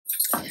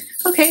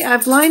Okay,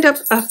 I've lined up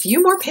a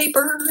few more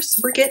papers.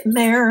 We're getting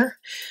there.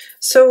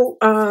 So,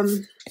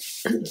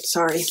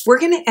 sorry, we're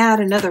going to add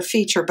another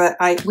feature, but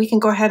we can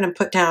go ahead and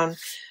put down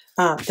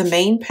the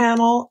main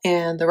panel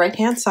and the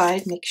right-hand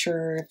side. Make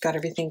sure I've got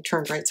everything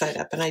turned right side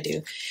up, and I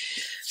do.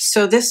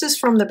 So this is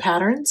from the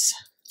patterns.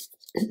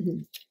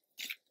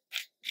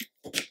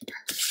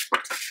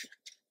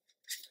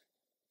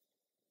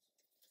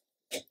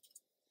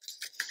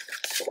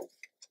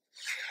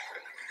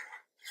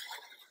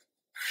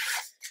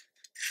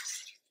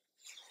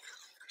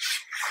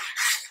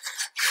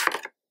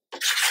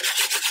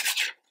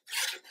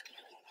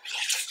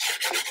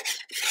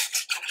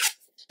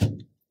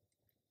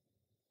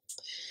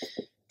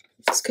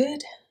 Looks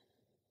good.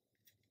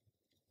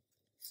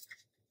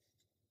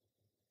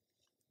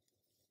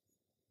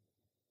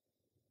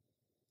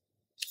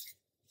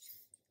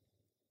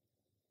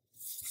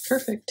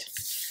 Perfect.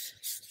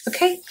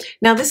 Okay,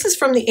 now this is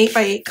from the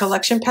 8x8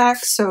 collection pack,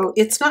 so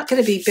it's not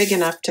going to be big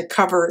enough to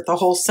cover the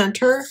whole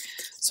center.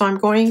 So I'm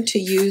going to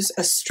use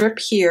a strip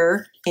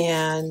here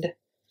and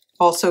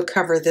also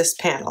cover this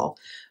panel.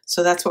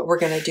 So that's what we're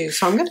going to do.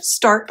 So I'm going to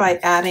start by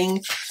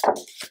adding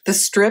the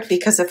strip,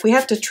 because if we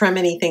have to trim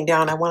anything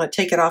down, I want to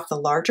take it off the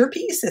larger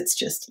piece. It's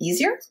just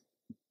easier.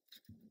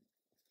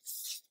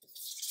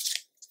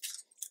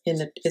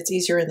 It's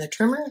easier in the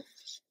trimmer.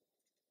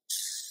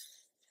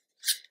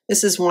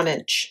 This is 1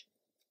 inch.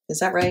 Is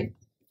that right?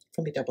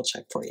 Let me double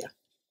check for you.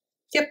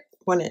 Yep,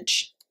 1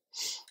 inch.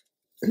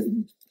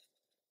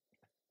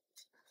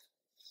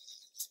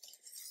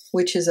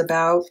 Which is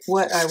about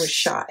what I was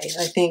shy.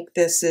 I think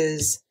this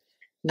is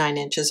 9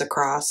 inches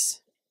across.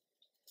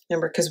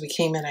 Remember, because we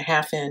came in a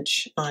 1/2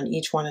 inch on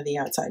each one of the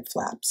outside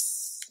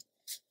flaps.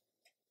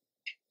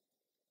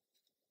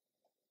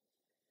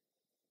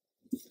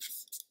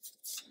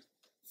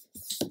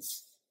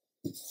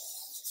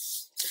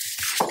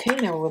 Okay,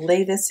 now we'll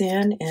lay this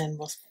in and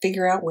we'll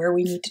figure out where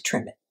we need to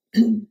trim it.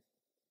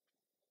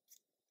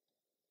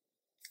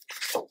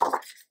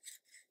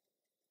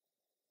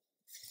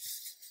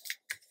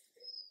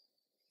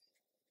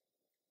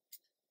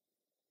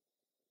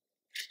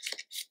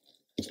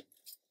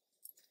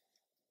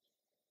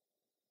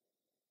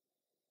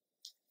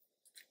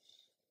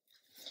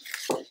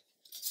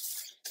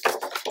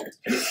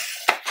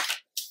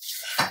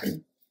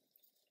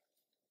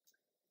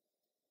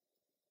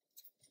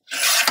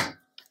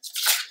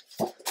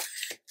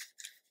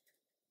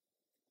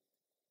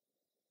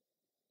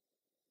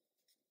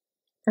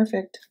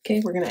 Perfect.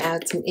 Okay, we're going to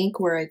add some ink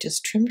where I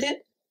just trimmed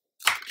it.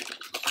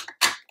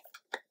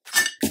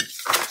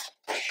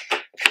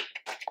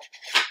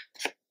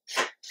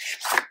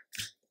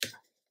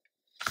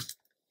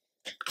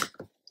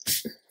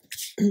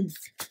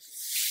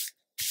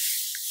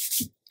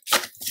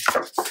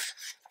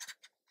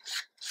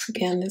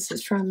 Again, this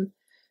is from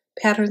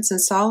Patterns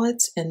and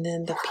Solids, and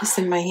then the piece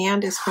in my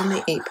hand is from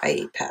the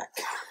 8x8 pack.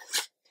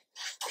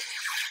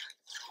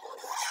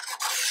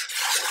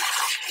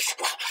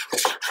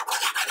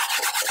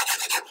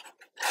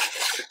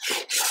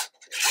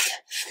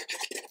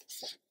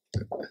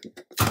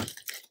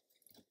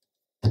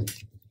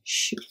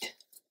 Shoot.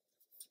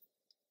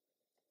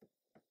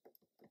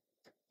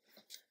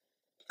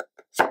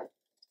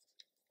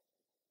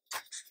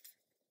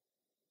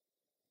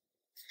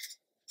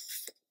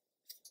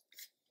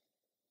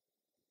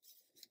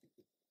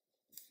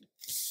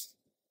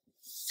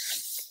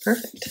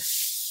 Perfect.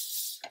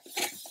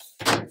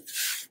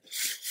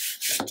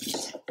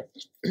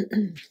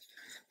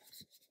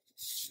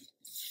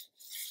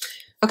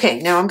 Okay,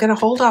 now I'm going to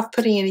hold off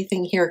putting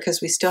anything here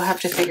because we still have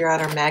to figure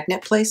out our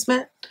magnet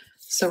placement.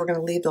 So we're going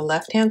to leave the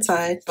left-hand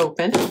side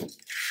open.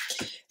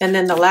 And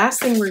then the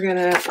last thing we're going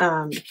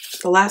to,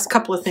 the last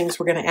couple of things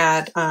we're going to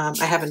add,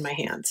 I have in my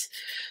hands.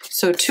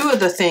 So 2 of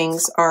the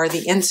things are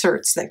the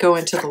inserts that go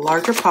into the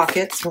larger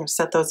pockets. I'm going to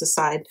set those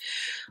aside.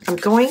 I'm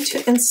going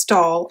to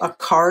install a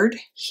card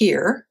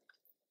here.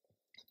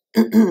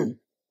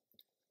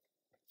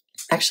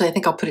 Actually, I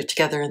think I'll put it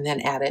together and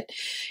then add it.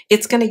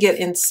 It's going to get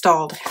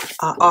installed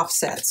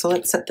offset. So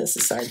let's set this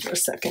aside for a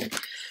second.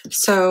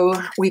 So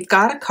we've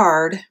got a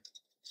card.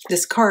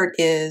 This card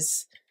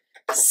is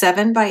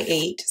 7 by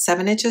 8,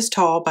 7 inches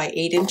tall by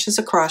 8 inches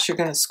across. You're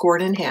going to score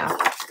it in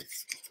half.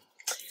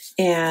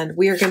 And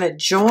we are going to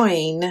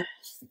join,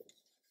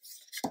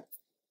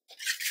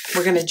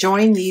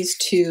 these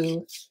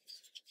two,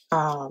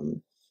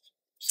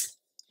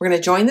 we're going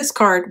to join this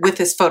card with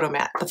this photo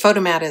mat. The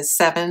photo mat is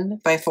 7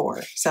 by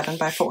 4, 7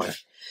 by 4.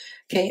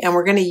 Okay, and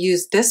we're going to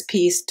use this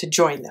piece to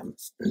join them.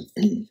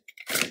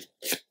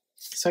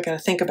 So I got to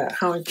think about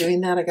how I'm doing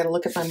that. I got to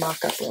look at my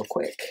mock-up real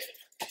quick.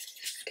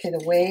 Okay,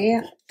 the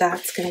way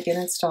that's going to get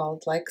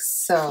installed, like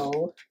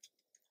so.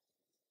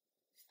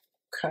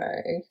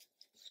 Okay.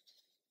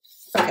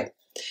 Okay,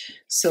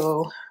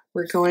 so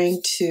we're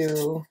going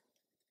to,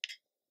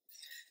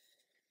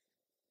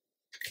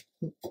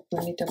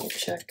 let me double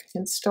check,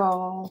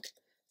 install.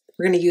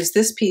 We're going to use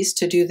this piece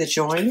to do the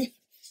join.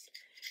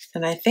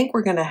 And I think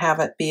we're going to have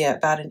it be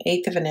about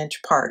 1/8 of an inch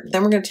apart.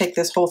 Then we're going to take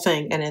this whole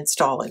thing and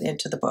install it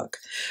into the book.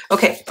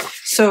 Okay,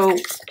 so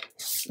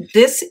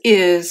This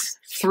is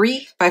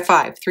 3 by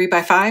 5, 3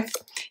 by 5.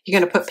 You're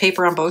going to put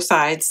paper on both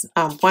sides.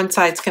 One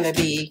side's going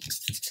to be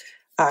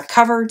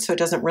covered, so it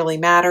doesn't really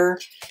matter.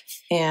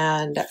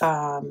 And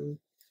I'm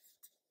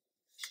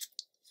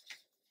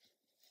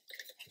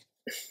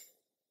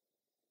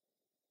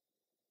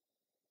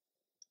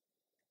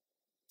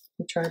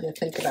trying to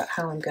think about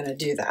how I'm going to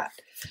do that.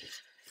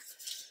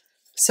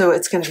 So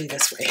it's going to be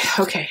this way.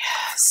 Okay,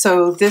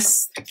 so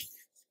this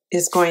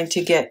is going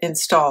to get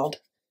installed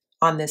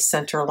on this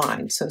center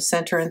line. So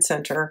center and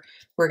center.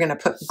 We're going to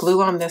put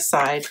glue on this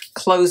side,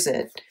 close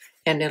it,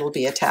 and it'll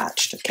be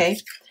attached. Okay,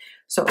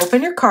 so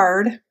open your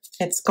card.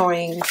 It's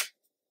going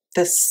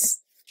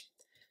this.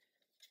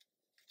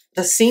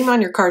 The seam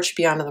on your card should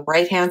be on the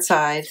right-hand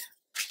side,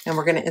 and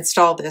we're going to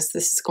install this.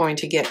 This is going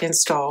to get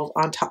installed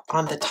on top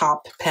on the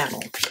top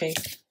panel. Okay,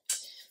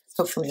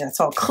 hopefully that's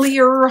all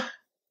clear.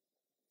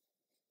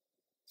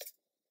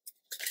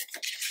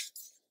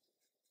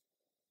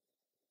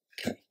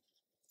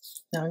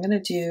 Now I'm going to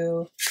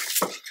do,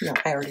 no,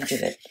 I already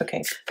did it.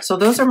 Okay, so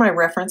those are my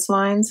reference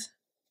lines.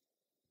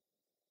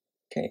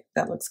 Okay,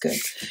 that looks good.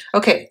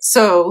 Okay,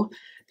 so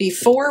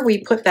before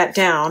we put that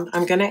down,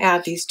 I'm going to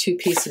add these 2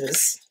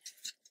 pieces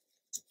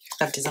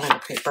of designer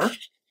paper.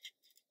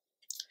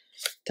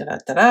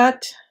 Da-da-da-da.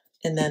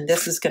 And then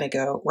this is going to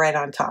go right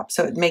on top.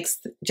 So it makes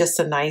just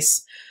a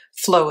nice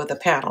flow of the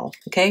panel,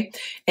 okay?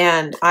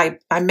 And I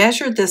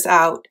measured this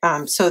out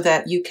so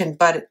that you can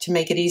butt it to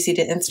make it easy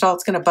to install.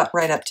 It's going to butt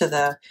right up to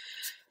the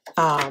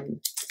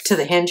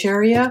hinge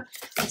area,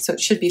 so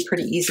it should be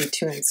pretty easy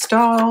to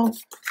install.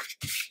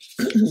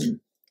 And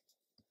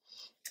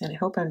I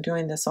hope I'm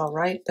doing this all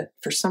right, but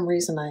for some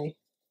reason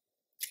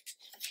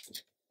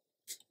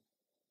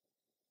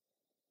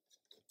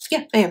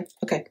yeah, I am.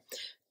 Okay,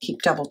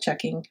 keep double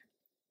checking.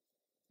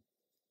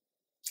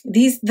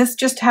 This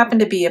just happened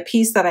to be a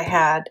piece that I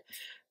had,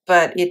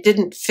 but it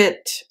didn't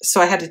fit,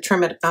 so I had to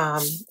trim it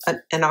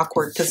an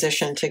awkward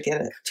position to get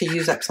it to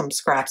use up some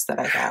scraps that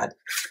I had.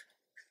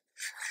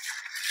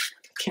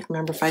 Can't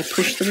remember if I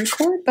pushed the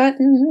record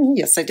button.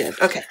 Yes, I did.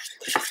 Okay.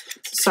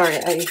 Sorry,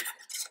 I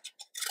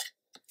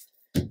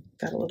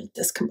got a little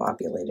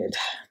discombobulated.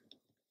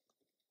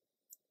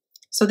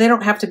 So they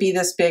don't have to be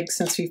this big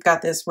since we've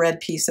got this red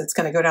piece that's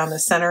going to go down the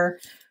center.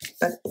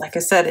 But like I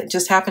said, it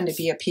just happened to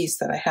be a piece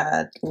that I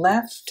had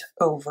left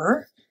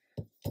over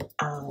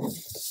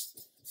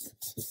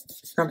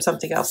from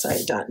something else I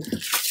had done.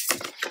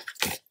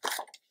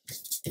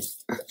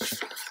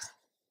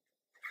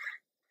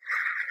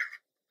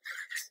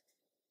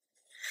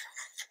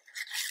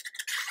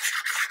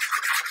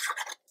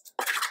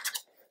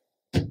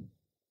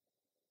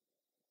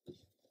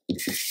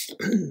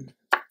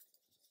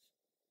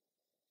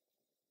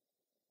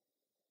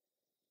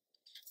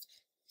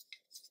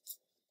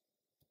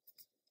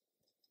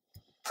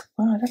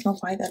 Well, I don't know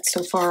why that's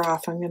so far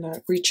off. I'm going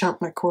to reach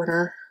out my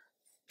corner.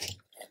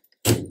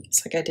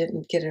 It's like I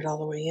didn't get it all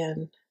the way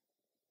in.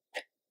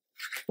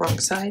 Wrong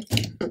side.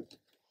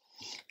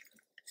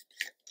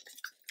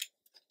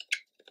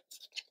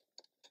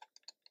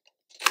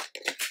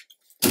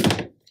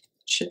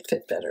 Should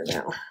fit better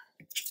now.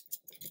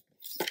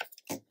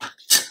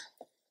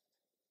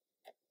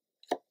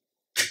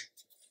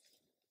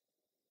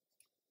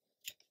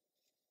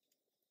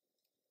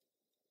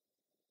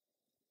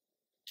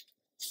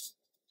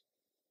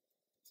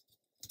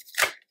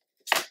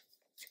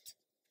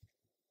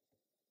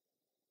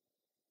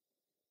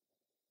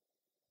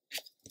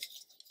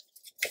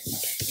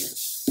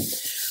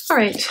 All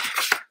right,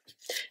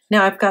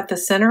 now I've got the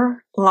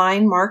center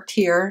line marked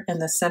here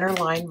and the center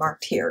line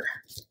marked here.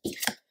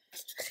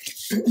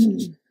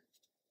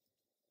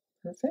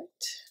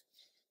 Perfect.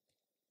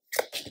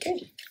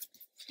 Okay.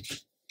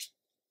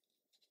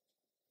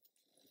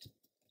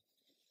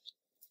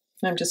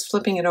 I'm just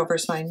flipping it over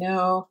so I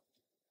know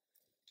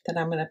that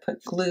I'm going to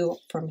put glue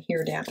from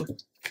here down.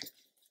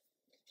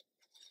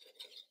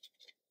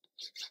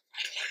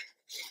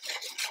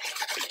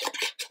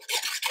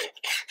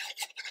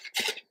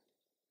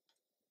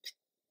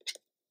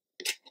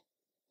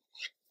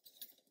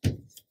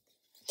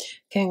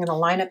 Okay, I'm going to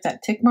line up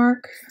that tick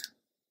mark.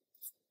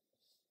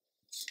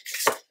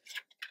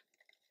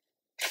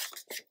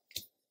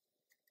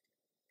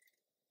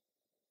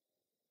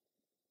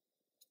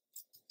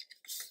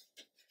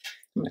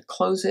 I'm going to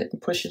close it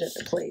and push it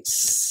into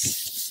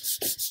place.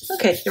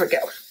 Okay, here we go.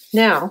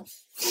 Now,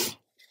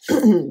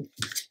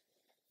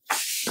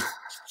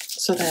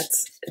 so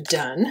that's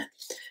done.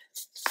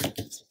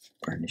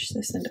 Burnish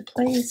this into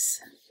place.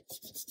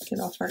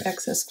 Get off our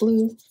excess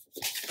glue.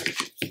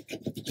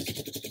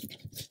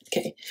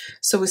 Okay,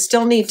 so we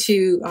still need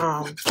to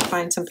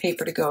find some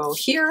paper to go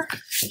here,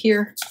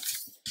 here.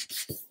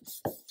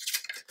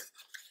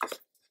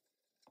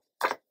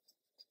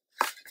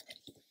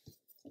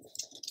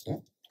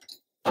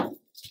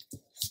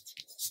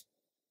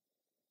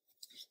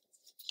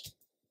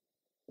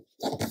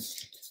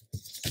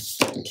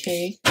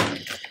 Okay,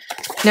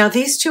 now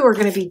these two are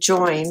going to be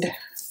joined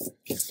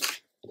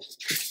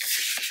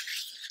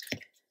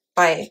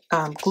by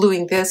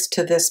gluing this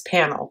to this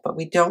panel, but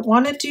we don't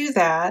want to do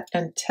that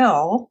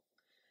until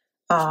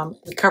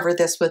we cover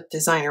this with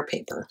designer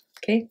paper,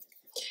 okay?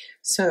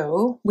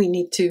 So we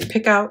need to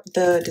pick out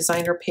the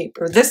designer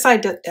paper. This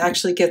side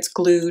actually gets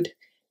glued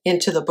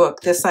into the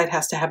book. This side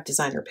has to have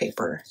designer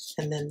paper,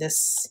 and then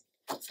this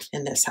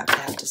and this have to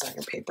have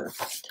designer paper.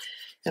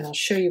 And I'll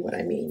show you what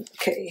I mean.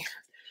 Okay,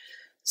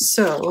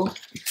 so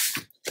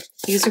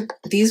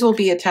these will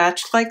be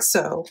attached like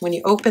so. When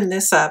you open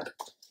this up,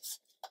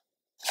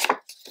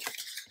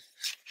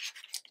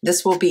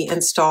 this will be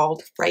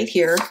installed right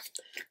here.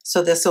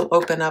 So this will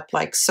open up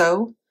like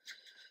so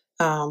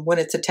when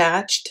it's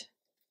attached.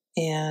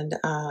 And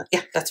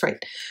yeah, that's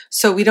right.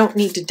 So we don't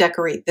need to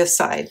decorate this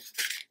side.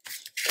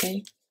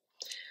 Okay.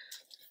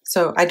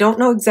 So I don't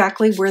know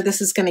exactly where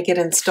this is going to get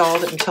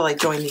installed until I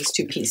join these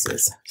two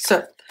pieces.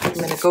 So I'm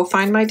going to go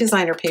find my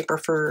designer paper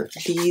for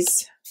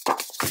these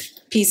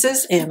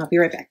pieces, and I'll be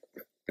right back.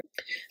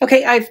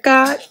 Okay, I've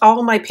got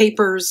all my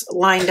papers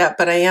lined up,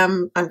 but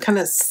I'm kind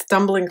of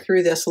stumbling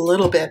through this a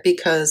little bit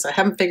because I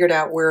haven't figured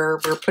out where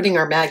we're putting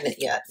our magnet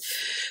yet.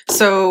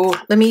 So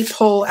let me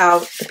pull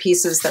out the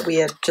pieces that we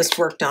had just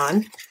worked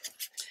on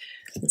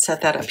and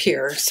set that up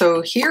here.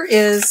 So here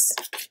is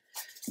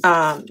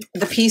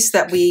the piece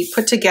that we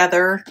put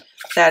together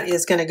that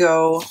is going to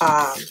go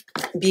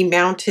be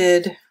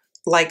mounted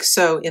like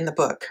so in the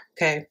book.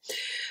 Okay,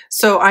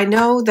 so I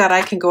know that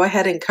I can go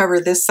ahead and cover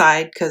this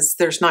side because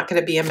there's not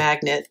going to be a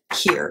magnet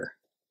here.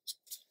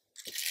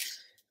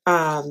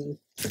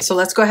 So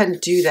let's go ahead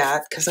and do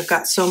that because I've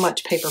got so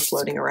much paper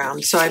floating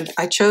around. So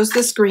I chose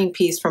this green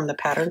piece from the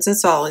Patterns and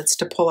Solids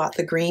to pull out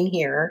the green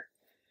here.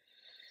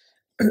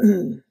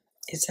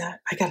 Is that,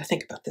 I got to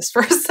think about this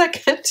for a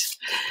second.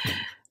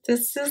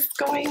 This is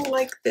going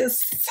like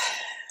this.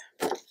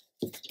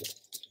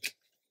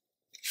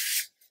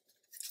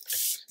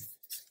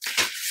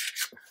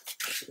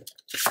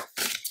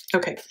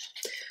 Okay,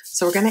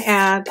 so we're going to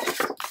add,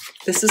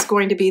 this is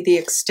going to be the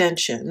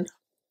extension.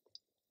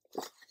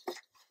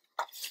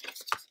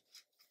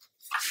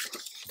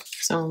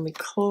 So when we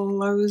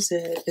close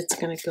it, it's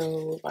going to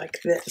go like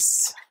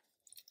this.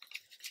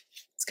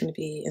 It's going to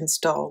be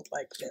installed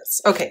like this.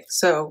 Okay,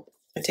 so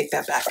I take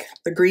that back.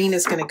 The green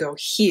is going to go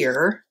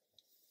here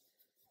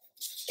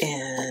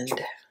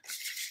and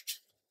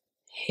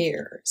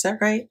here. Is that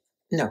right?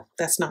 No,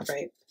 that's not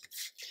right.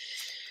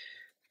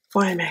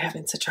 Why am I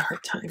having such a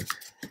hard time?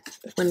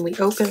 When we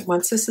open,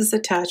 once this is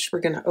attached, we're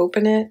going to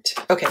open it.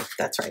 Okay,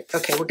 that's right.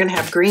 Okay, we're going to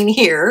have green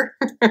here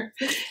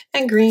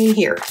and green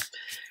here.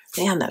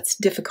 Man, that's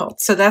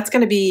difficult. So that's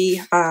going to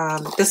be,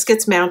 this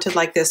gets mounted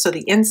like this. So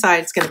the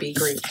inside is going to be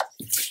green.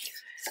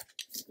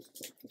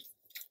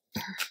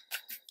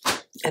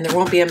 And there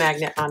won't be a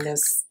magnet on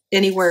this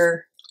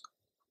anywhere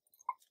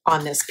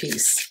on this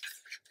piece,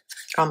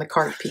 on the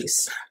card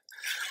piece.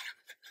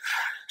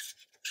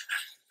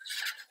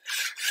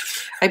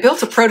 I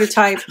built a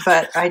prototype,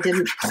 but I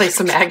didn't place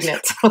a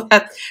magnet.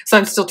 So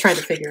I'm still trying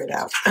to figure it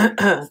out.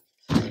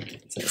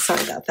 So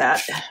sorry about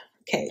that.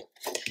 Okay.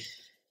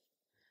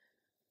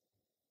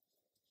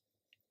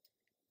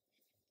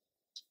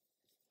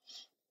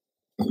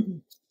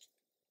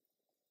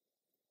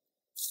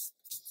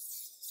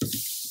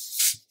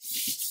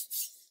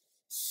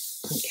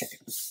 Okay.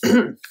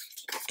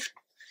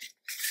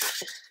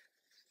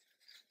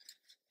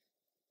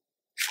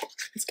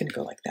 It's going to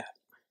go like that.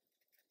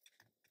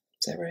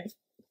 Is that right?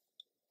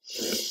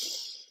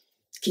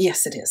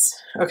 Yes, it is.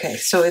 Okay,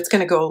 so it's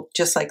going to go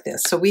just like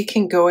this. So we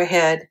can go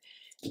ahead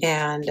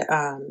and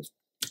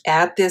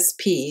add this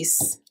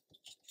piece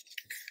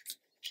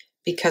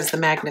because the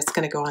magnet's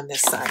going to go on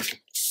this side.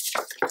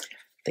 I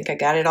think I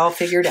got it all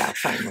figured out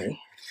finally.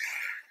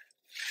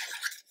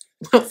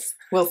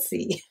 We'll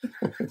see.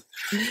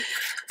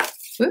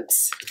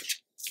 Whoops.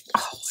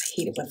 Oh, I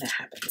hate it when that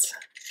happens.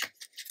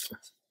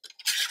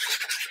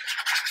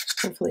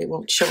 Hopefully it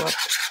won't show up.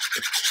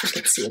 I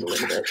can see it a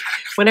little bit.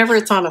 Whenever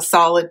it's on a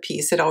solid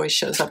piece, it always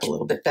shows up a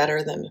little bit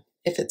better than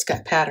if it's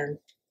got pattern.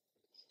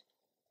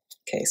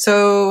 Okay,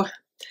 so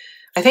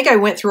I think I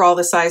went through all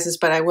the sizes,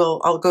 but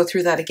I'll go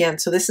through that again.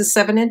 So this is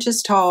 7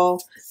 inches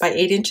tall by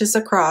 8 inches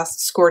across,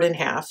 scored in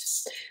half.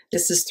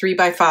 This is 3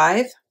 by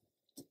 5.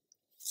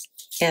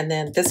 And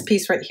then this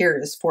piece right here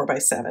is 4 by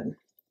 7.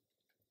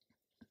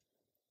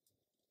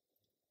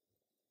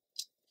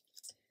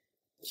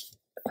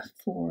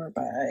 Four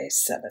by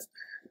 7.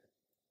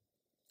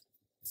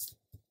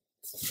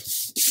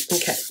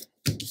 Okay.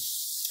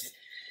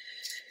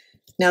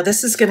 Now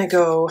this is going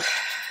to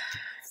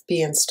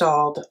be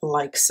installed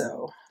like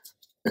so.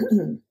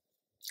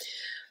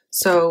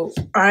 So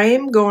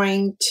I'm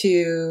going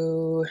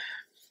to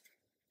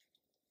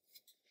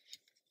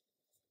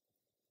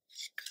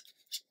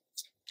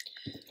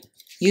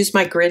use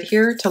my grid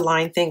here to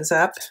line things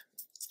up,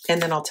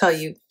 and then I'll tell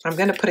you, I'm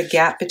going to put a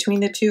gap between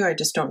the two. I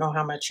just don't know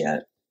how much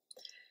yet.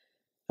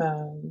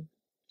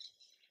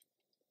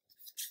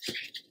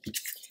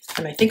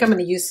 And I think I'm going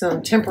to use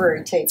some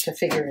temporary tape to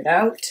figure it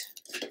out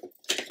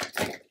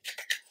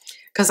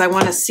because I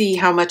want to see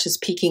how much is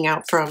peeking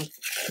out from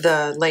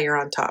the layer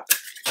on top.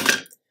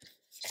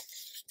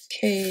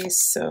 Okay,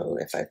 so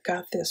if I've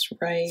got this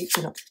right,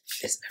 no,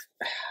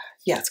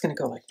 yeah, it's going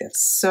to go like this.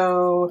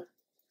 So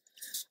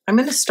I'm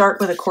going to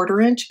start with a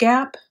 1/4 inch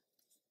gap,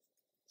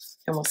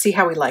 and we'll see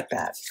how we like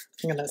that.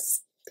 And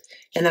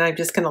then I'm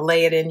just going to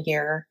lay it in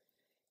here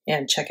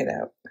and check it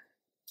out.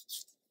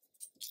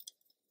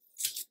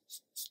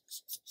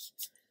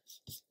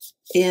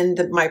 In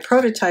my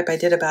prototype, I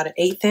did about an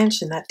 1/8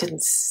 inch, and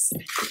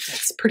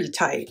that's pretty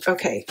tight.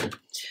 Okay,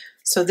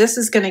 so this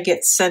is going to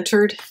get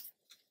centered.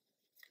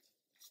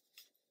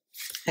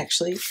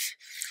 Actually,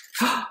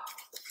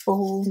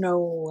 oh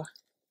no.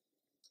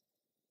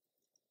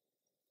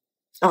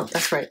 Oh,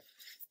 that's right.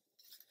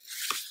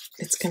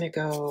 It's going to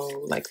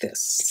go like this.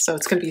 So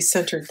it's going to be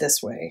centered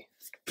this way.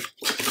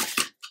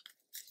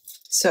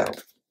 So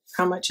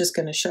how much is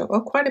going to show?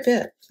 Oh, quite a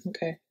bit.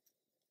 Okay.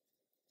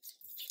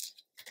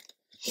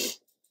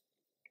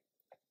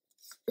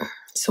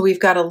 So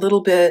we've got a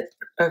little bit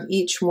of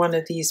each one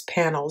of these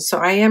panels. So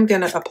I am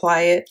going to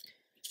apply it.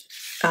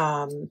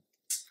 I'm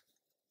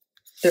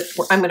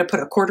going to put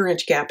a 1/4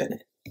 inch gap in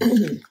it.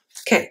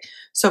 Okay.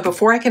 So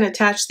before I can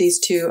attach these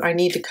two, I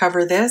need to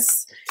cover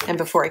this. And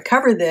before I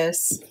cover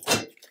this,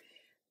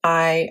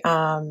 I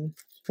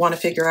want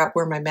to figure out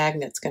where my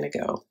magnet's going to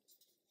go.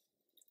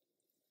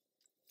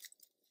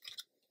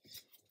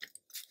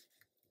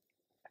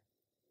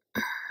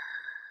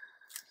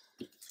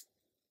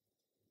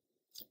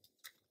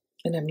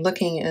 And I'm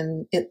looking,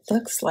 and it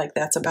looks like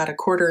that's about a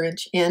 1/4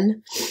 inch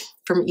in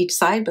from each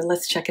side, but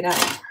let's check it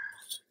out.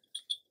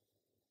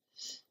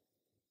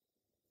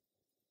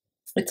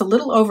 It's a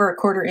little over a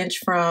 1/4 inch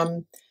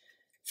from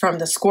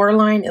the score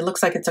line. It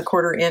looks like it's a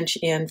 1/4 inch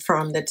in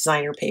from the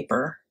designer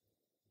paper.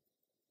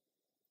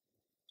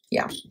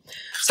 Yeah.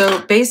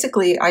 So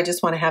basically, I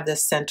just want to have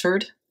this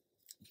centered.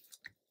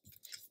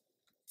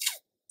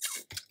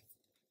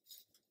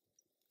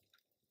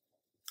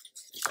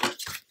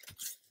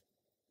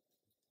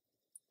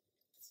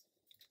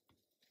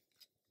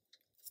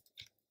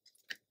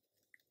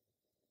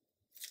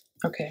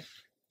 Okay.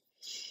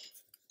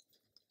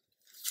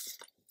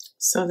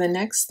 So the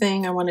next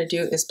thing I want to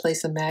do is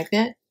place a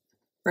magnet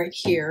right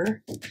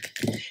here,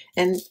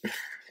 and I'm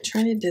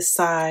trying to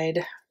decide.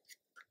 I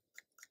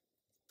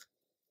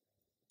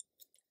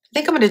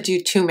think I'm going to do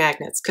 2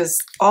 magnets because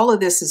all of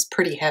this is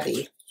pretty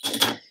heavy,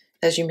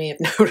 as you may have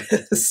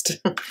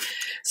noticed.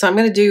 So I'm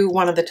going to do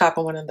one on the top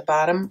and one on the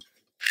bottom,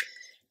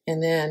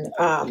 and then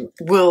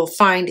we'll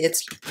find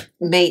its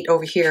mate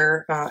over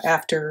here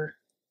after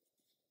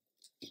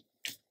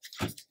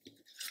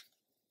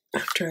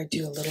I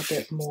do a little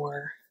bit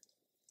more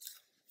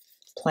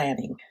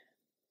planning.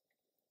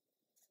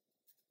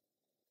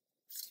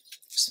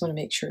 Just want to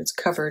make sure it's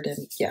covered,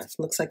 and yeah, it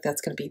looks like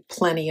that's going to be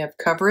plenty of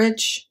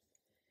coverage.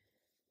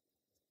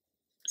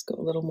 Let's go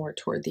a little more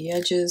toward the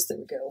edges. There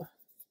we go.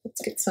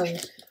 Let's get some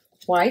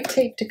white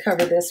tape to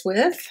cover this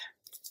with.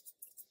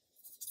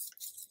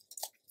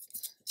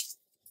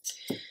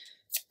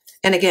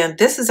 And again,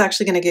 this is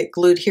actually going to get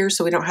glued here,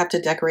 so we don't have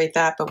to decorate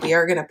that, but we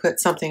are going to put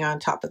something on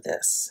top of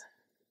this.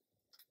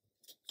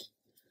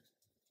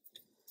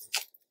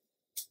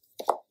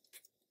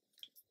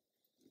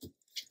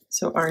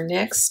 So our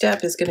next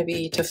step is going to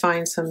be to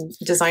find some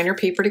designer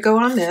paper to go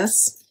on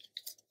this.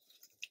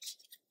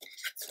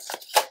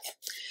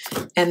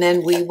 And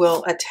then we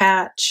will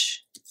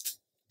attach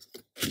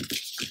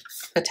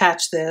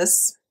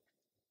this.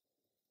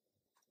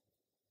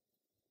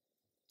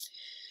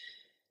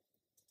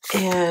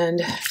 And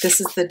this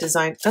is the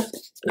design. Oh,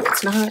 no,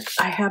 it's not.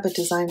 I have a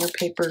designer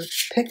paper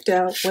picked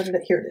out. What did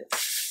it? Here it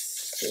is.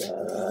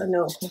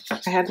 No,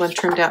 I had one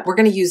trimmed out. We're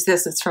going to use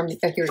this. It's from the,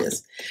 here it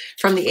is,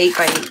 from the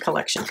 8x8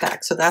 collection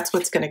pack. So that's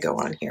what's going to go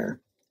on here.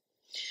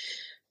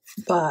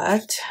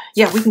 But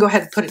yeah, we can go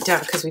ahead and put it down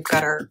because we've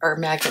got our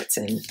magnets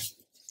in.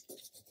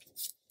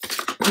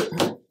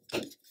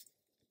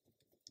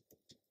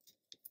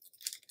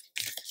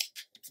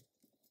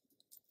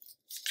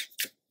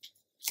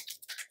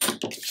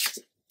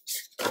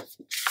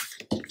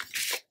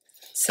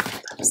 Set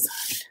that aside.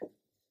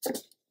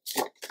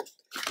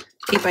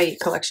 8x8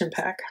 collection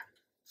pack.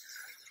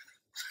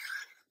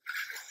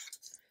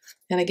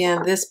 And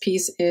again, this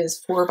piece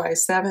is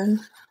 4x7.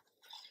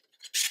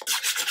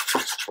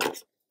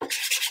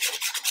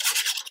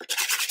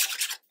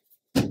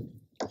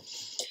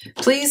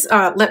 Please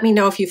let me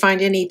know if you find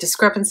any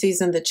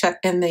discrepancies in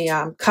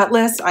the cut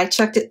list. I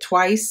checked it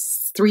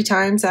twice, 3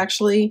 times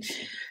actually,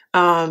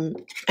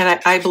 and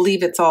I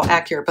believe it's all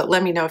accurate. But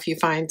let me know if you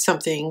find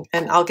something,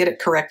 and I'll get it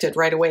corrected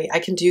right away. I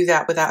can do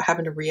that without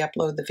having to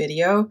re-upload the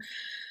video.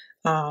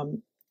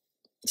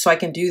 So I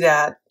can do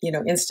that, you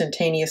know,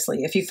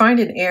 instantaneously. If you find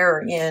an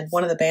error in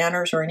one of the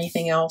banners or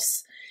anything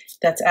else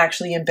that's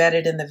actually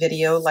embedded in the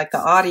video, like the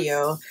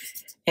audio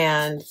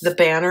and the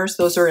banners,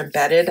 those are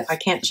embedded. I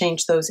can't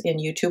change those in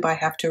YouTube. I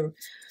have to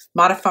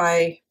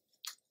modify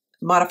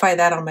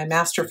that on my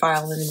master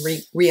file and then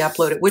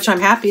re-upload it, which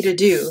I'm happy to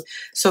do.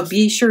 So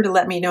be sure to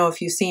let me know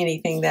if you see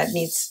anything that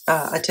needs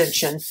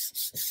attention.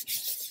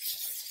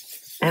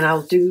 and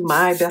I'll do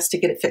my best to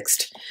get it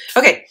fixed.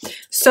 Okay,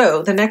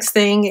 so the next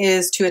thing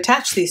is to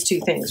attach these two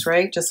things,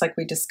 right? Just like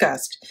we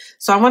discussed.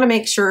 So I want to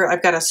make sure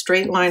I've got a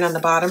straight line on the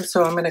bottom.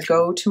 So I'm going to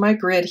go to my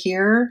grid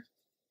here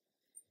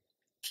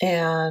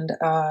and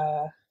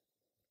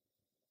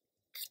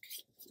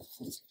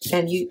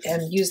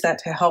use that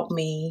to help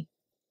me.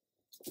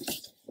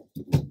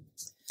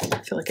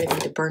 I feel like I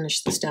need to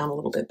burnish this down a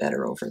little bit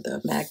better over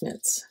the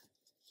magnets.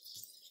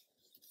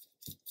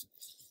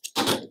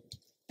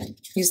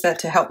 Use that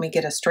to help me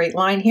get a straight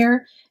line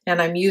here,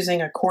 and I'm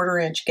using a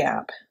 1/4 inch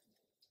gap.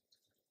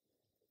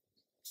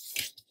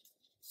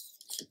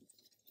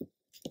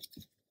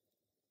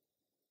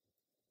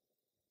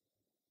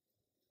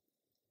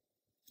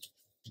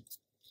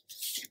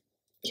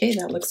 Okay,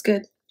 that looks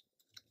good.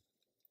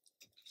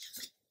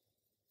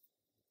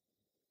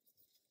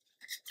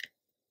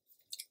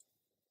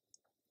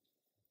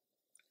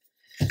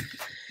 I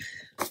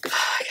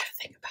gotta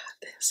think about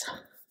this.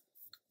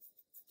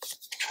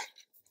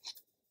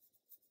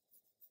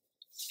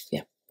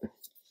 Yep.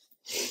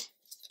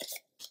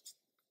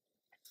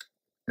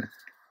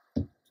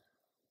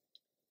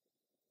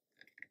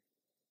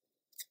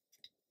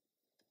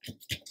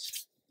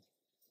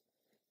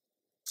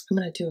 I'm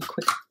going to do a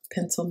quick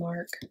pencil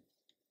mark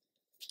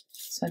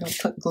so I don't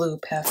put glue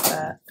past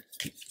that.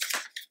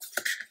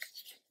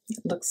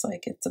 It looks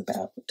like it's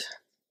about.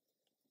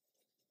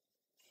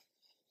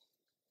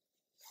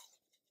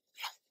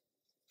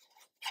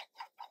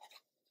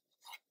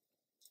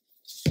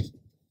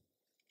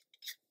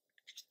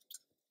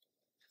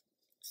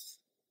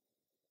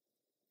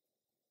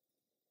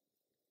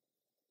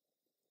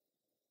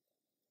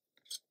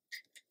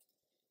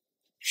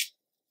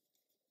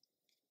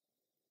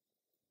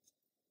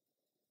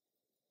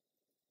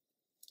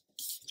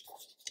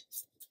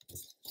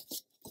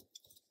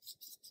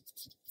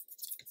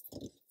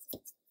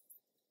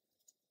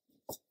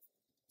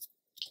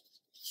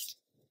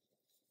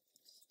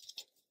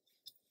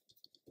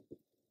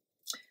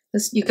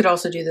 This, you could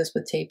also do this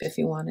with tape if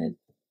you wanted.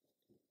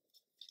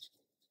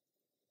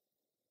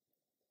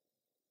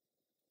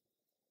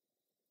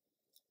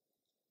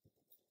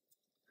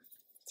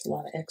 It's a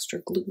lot of extra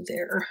glue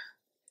there.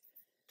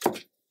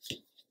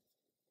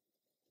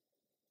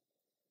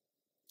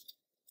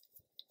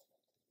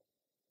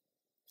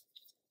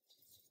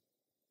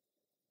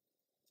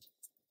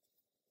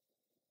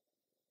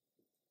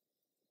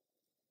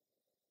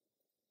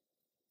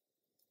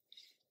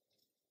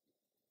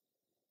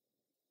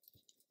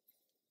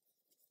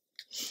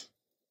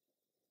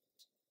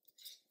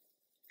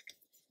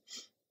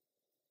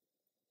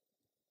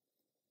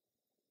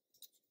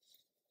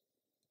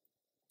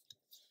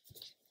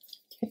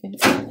 Okay,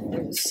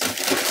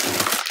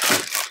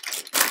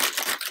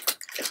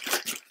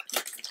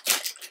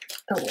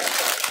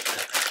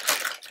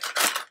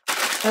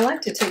 I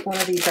like to take one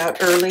of these out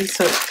early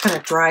so it kind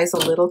of dries a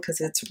little because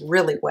it's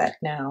really wet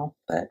now,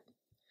 but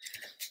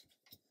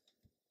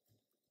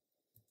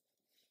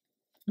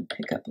I'll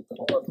pick up a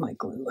little of my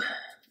glue.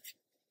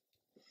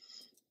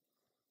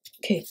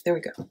 Okay, there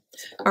we go.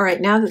 All right,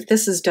 now that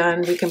this is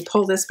done, we can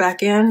pull this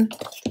back in,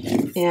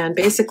 and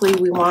basically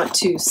we want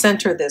to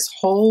center this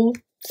whole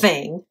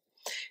thing,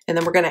 and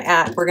then we're going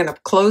to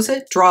close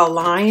it, draw a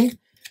line,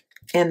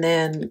 and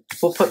then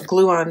we'll put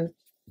glue on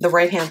the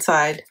right-hand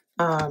side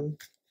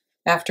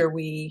after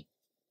we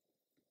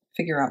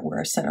figure out where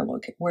our center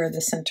where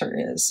the center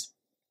is.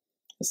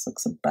 This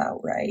looks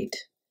about right,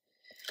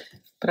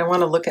 but I want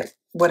to look at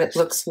what it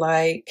looks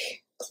like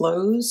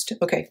closed.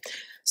 Okay.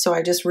 So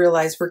I just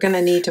realized we're going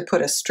to need to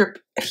put a strip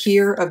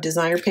here of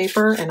designer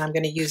paper, and I'm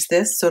going to use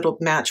this so it'll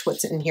match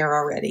what's in here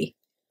already.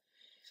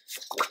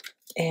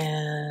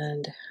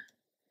 And I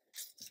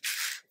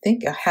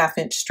think a 1/2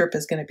 inch strip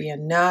is going to be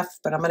enough,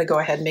 but I'm going to go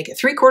ahead and make it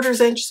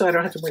 3/4 inch so I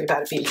don't have to worry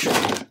about it being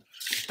short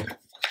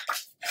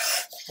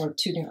or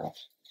too narrow.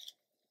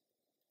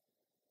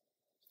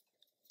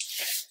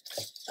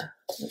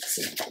 Let's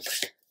see.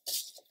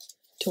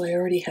 Do I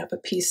already have a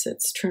piece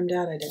that's trimmed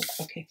out? I don't.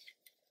 Okay.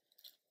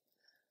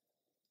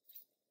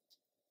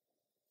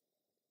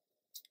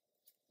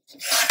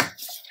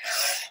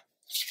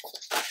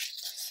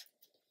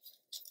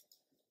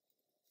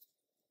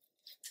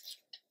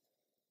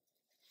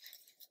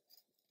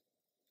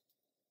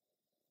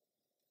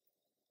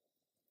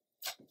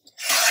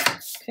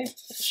 Okay,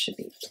 that should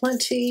be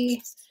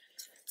plenty.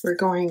 We're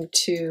going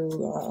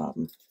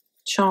to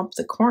chomp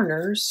the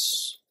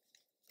corners.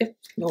 Yep,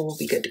 we'll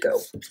be good to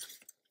go.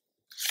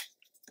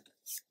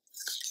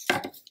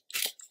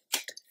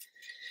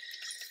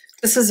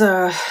 This is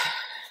a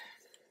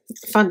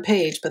fun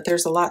page, but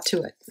there's a lot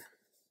to it.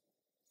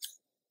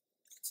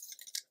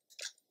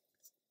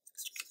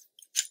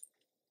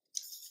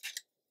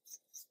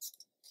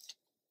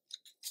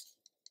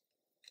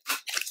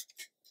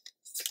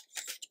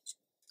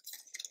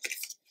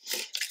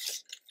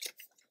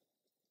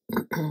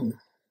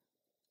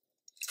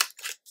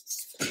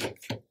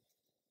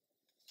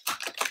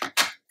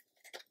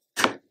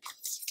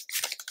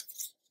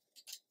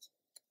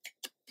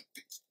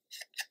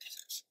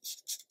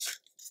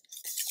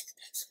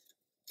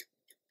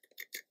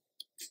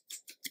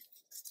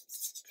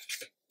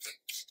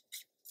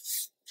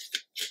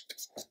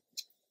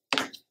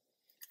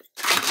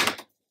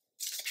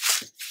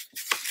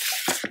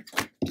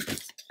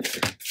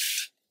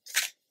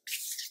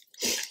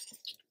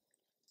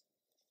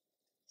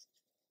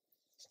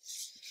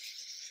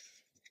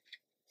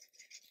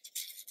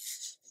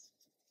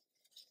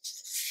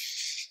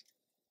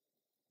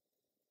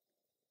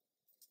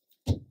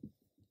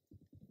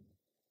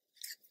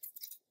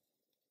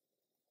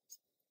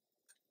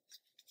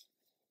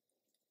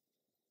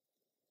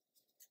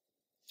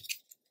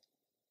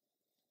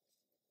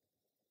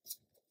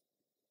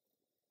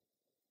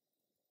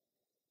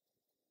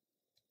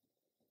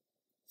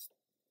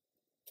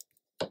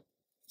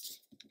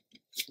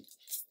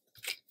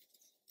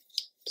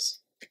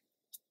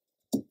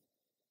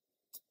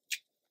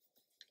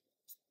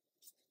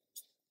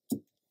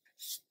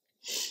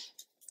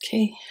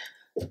 Okay,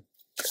 up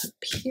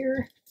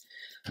here.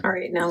 All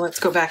right, now let's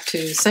go back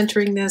to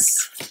centering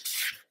this,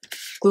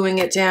 gluing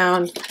it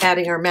down,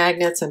 adding our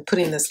magnets, and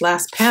putting this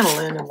last panel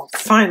in, and we'll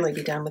finally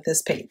be done with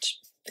this page.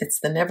 It's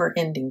the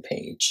never-ending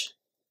page.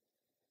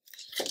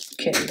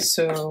 Okay,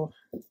 so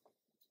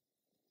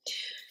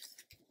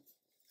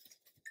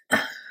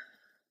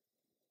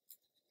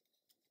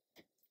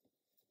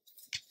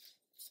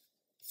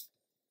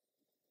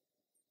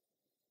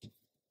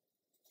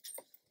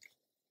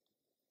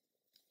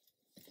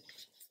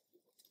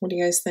what do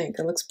you guys think?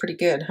 It looks pretty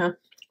good, huh?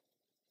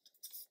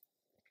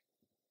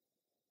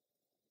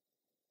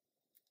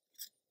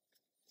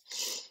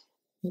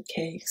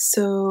 Okay,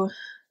 so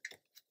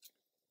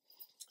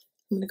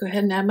I'm going to go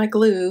ahead and add my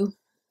glue.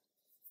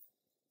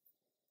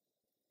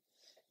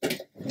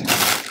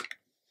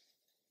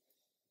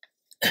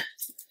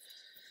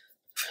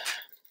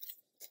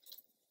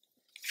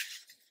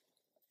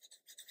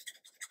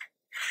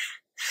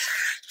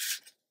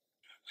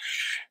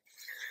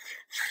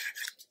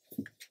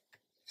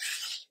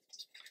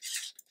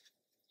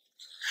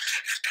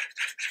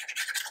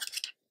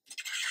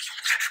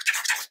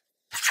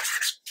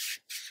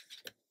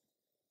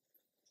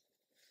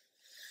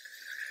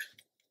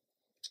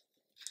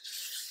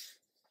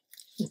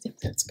 I think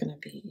that's going to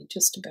be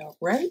just about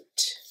right.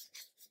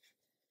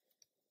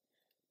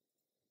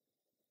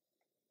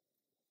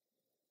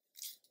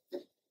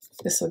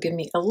 This will give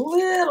me a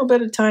little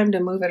bit of time to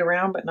move it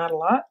around, but not a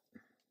lot.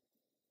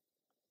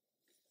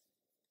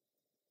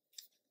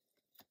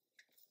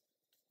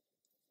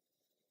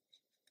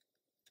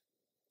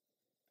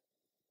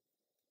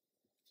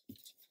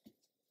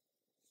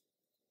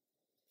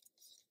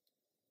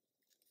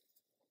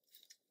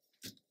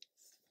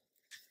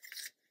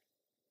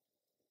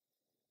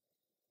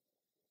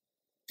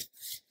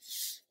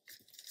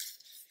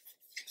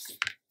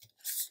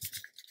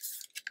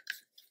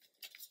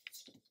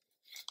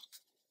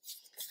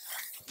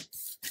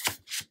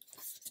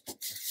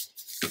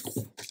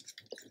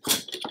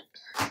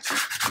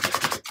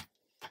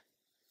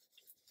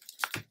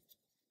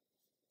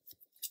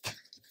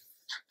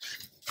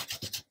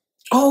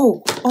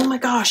 Oh my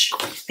gosh,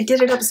 I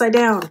did it upside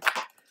down.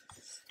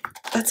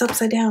 That's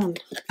upside down.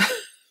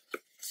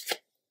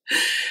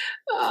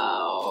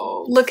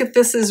 Oh, look at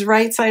this is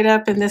right side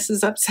up and this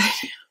is upside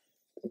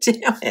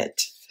down. Damn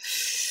it.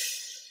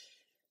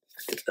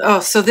 Oh,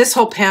 so this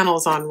whole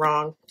panel's on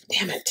wrong.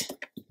 Damn it.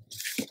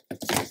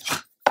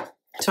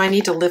 So I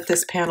need to lift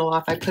this panel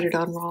off. I put it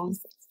on wrong.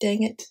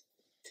 Dang it.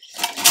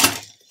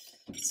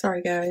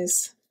 Sorry,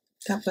 guys.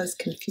 That was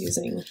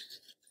confusing.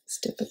 It's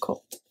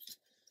difficult.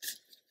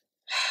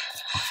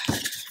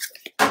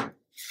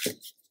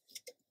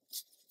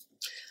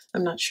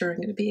 I'm not sure I'm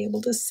going to be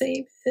able to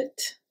save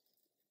it.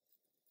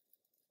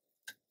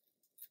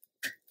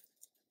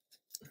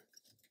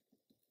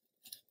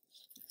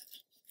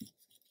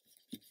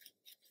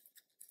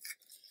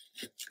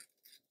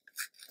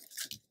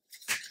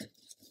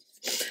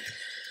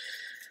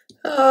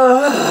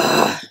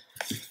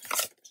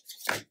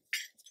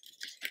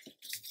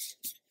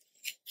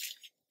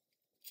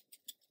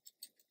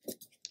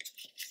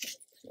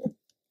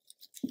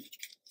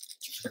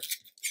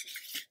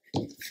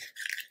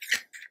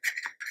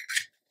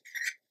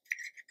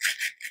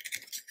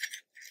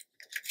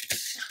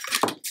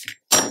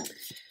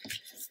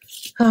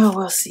 Oh,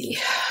 we'll see.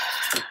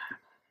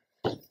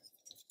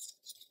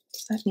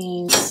 That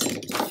means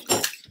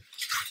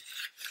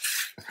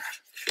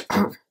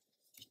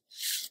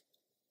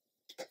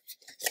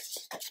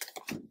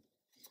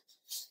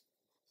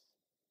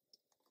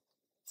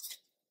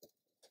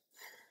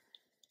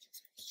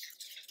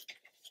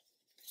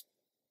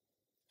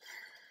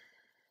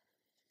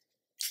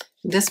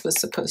this was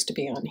supposed to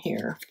be on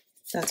here.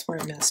 That's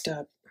where I messed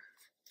up.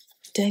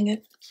 Dang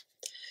it.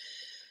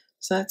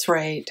 So that's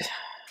right.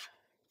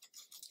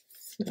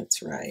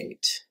 That's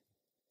right.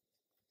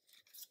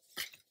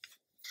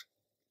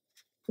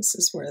 This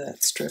is where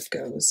that strip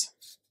goes.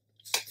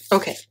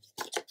 Okay,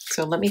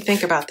 so let me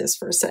think about this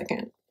for a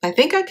second. I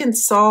think I can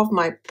solve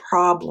my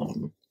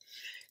problem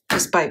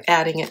just by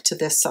adding it to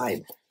this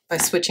side, by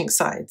switching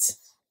sides.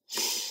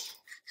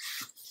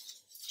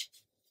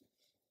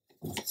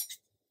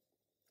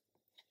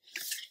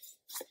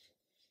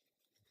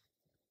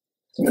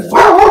 Can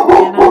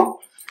I?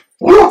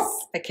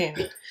 Yes, I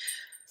can.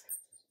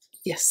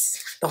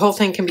 Yes, the whole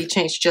thing can be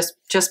changed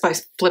just by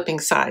flipping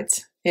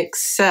sides,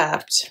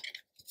 except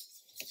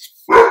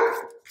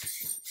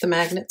the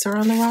magnets are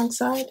on the wrong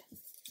side.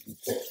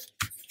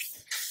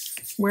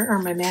 Where are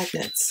my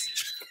magnets?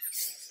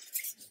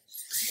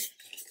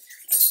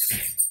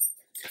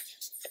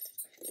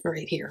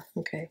 Right here.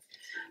 Okay.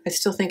 I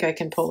still think I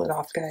can pull it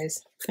off,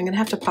 guys. I'm going to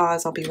have to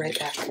pause. I'll be right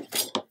back.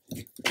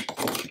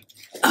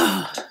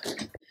 Oh.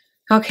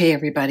 Okay,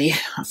 everybody.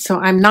 So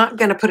I'm not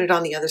going to put it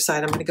on the other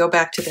side. I'm going to go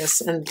back to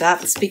this, and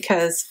that's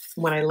because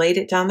when I laid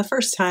it down the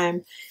first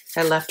time,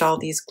 I left all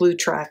these glue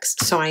tracks,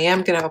 so I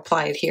am going to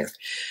apply it here.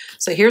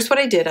 So here's what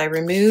I did. I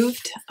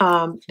removed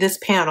this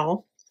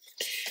panel,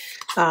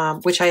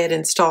 which I had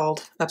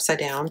installed upside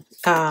down,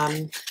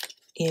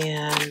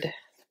 and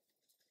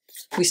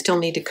we still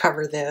need to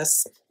cover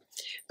this.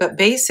 But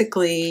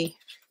basically,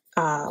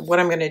 what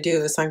I'm going to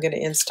do is I'm going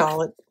to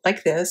install it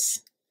like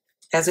this,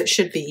 as it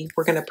should be.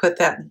 We're going to put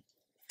that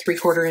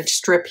 3/4 inch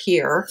strip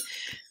here.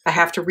 I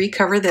have to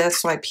recover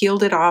this, so I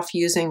peeled it off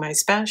using my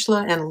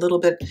spatula and a little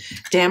bit,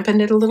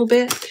 dampened it a little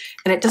bit.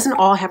 And it doesn't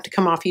all have to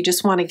come off. You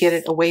just want to get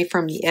it away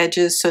from the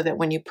edges so that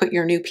when you put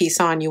your new piece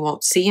on, you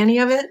won't see any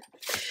of it.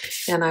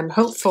 And I'm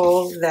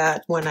hopeful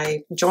that when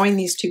I join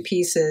these two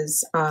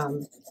pieces,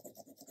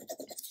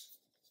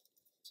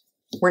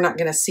 we're not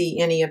going to see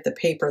any of the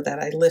paper that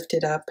I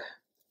lifted up,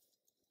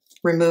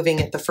 removing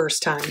it the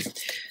first time.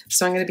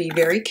 So I'm going to be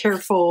very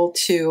careful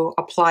to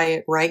apply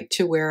it right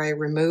to where I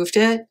removed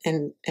it.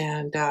 And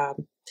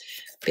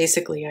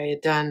basically I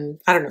had done,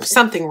 I don't know,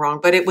 something wrong,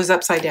 but it was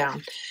upside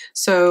down.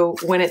 So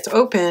when it's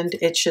opened,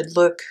 it should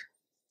look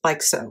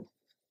like so.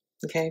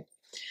 Okay.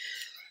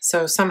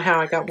 So somehow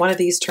I got one of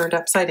these turned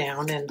upside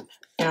down, and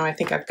now I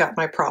think I've got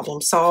my problem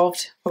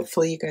solved.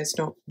 Hopefully you guys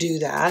don't do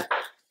that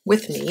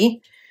with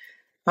me.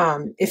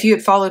 If you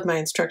had followed my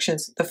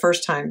instructions the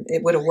first time,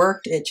 it would have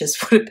worked. It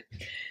just would have,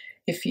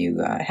 if you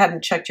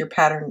hadn't checked your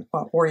pattern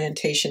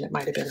orientation, it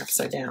might have been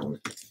upside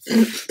down.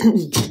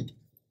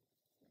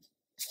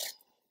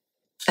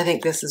 I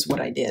think this is what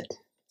I did.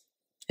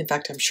 In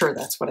fact, I'm sure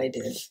that's what I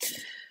did.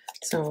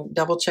 So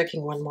double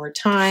checking one more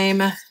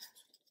time.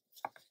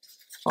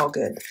 All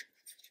good.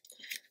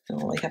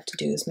 And all I have to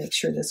do is make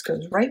sure this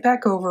goes right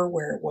back over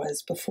where it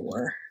was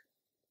before.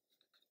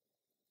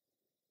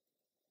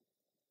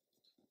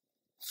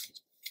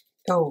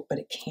 Oh, but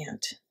it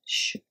can't.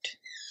 Shoot.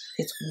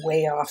 It's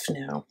way off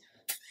now.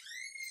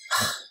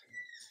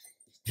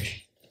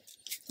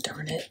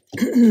 Darn it.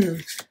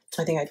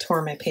 I think I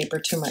tore my paper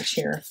too much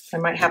here. I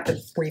might have to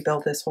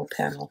rebuild this whole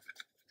panel.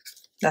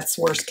 That's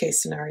the worst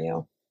case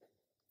scenario,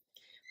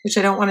 which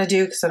I don't want to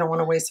do because I don't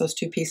want to waste those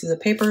two pieces of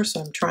paper. So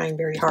I'm trying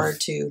very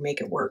hard to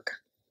make it work.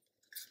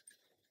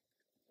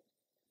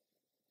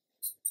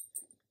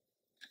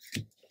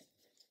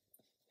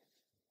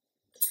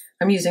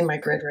 I'm using my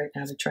grid right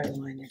now to try to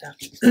line it up.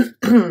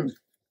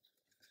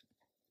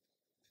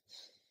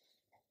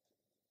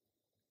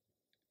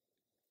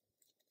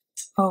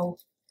 Oh,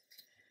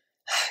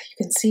 you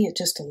can see it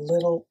just a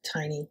little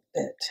tiny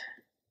bit.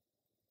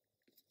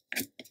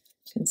 You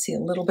can see a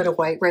little bit of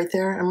white right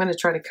there. I'm going to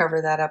try to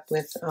cover that up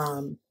with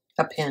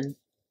a pin.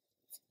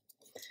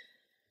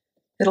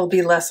 It'll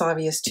be less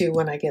obvious too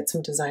when I get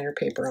some designer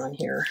paper on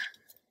here.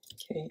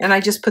 Okay, and I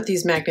just put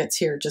these magnets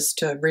here just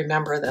to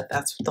remember that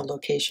that's the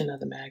location of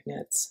the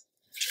magnets.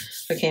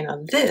 Okay,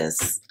 now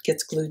this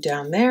gets glued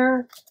down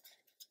there.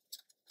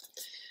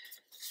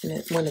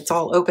 And when it's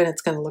all open,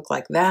 it's going to look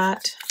like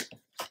that.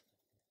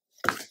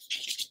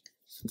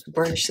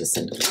 Burnish this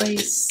into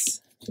place.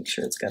 Make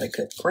sure it's got a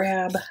good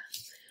grab.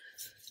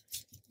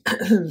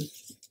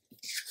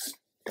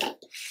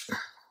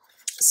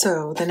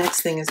 So the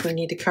next thing is we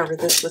need to cover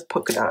this with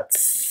polka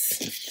dots.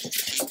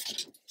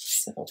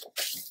 So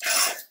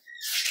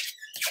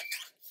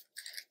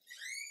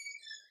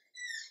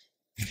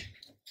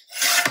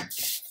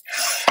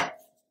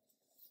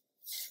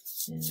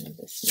and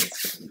this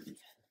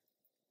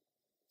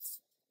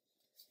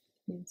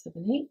needs to be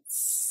 3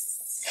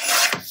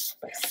 7/8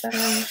 by 7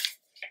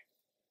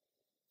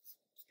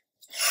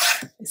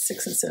 by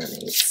 6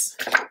 7/8.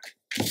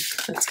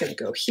 That's going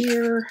to go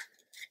here.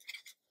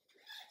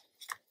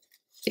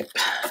 Yep.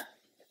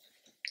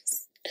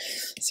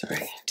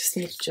 Sorry, just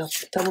need to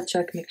double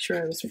check, make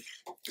sure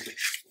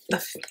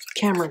the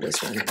camera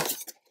was running.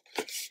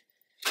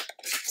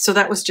 So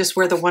that was just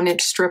where the 1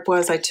 inch strip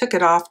was. I took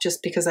it off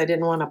just because I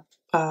didn't want to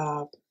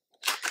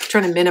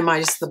try to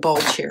minimize the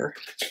bulge here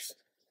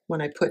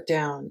when I put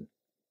down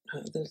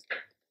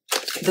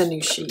the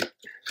new sheet.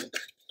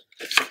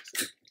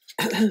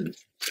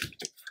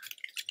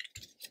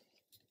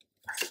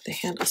 The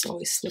handles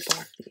always slip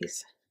off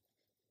these.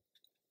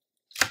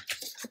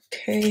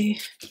 Okay.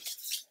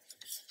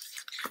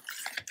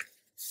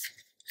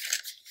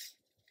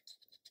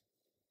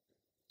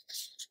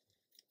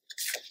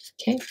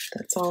 Okay,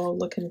 that's all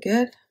looking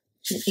good.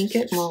 And ink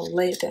it and we'll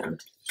lay it down.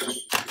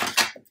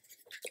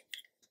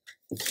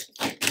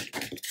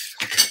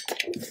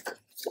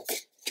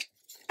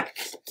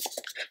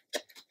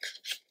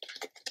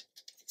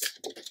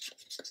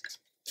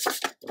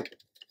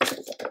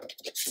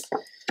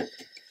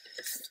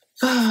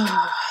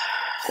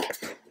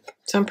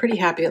 So I'm pretty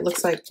happy. It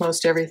looks like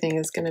most everything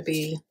is going to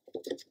be,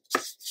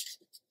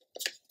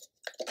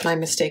 my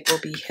mistake will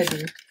be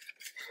hidden.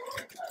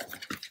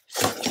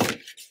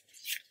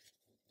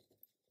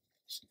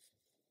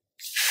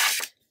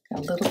 Got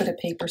a little bit of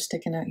paper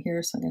sticking out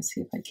here, so I'm going to see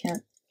if I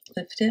can't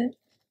lift it.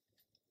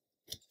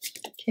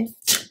 Okay.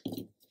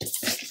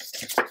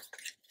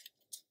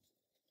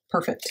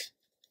 Perfect.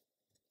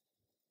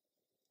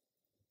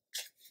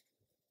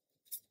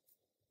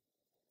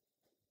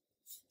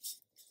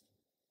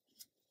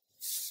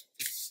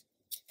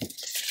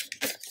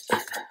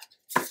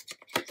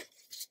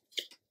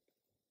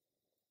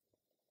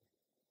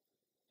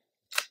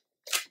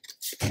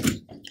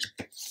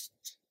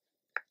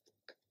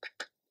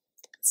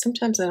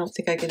 Sometimes I don't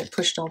think I get it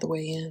pushed all the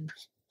way in.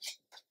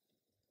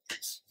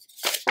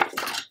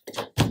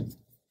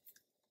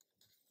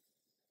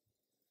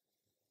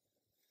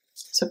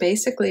 So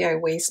basically I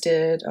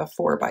wasted a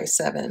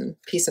 4x7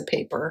 piece of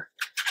paper.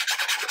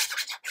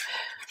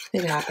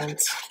 It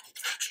happens.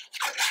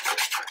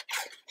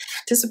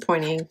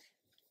 Disappointing.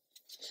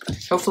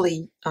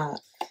 Hopefully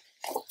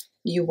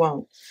you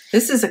won't.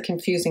 This is a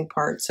confusing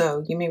part,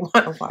 so you may want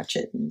to watch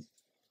it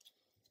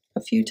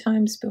a few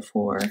times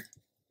before.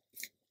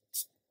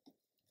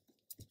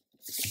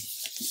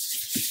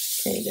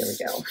 Okay, there we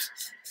go.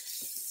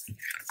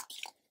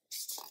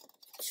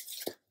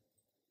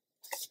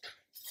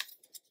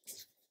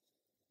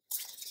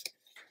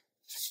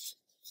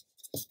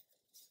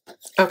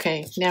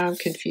 Okay, now I'm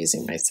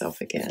confusing myself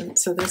again.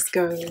 So this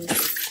goes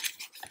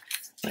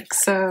like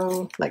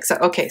so, like so.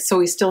 Okay, so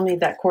we still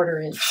need that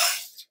 1/4 inch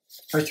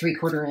or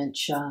 3/4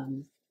 inch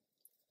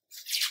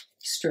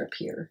strip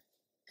here.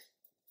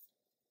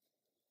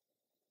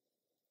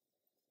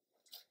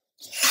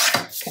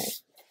 Okay,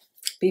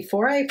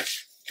 before I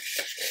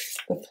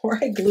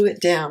glue it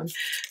down,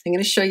 I'm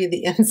going to show you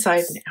the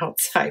inside and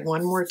outside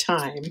one more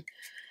time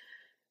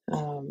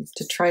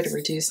to try to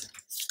reduce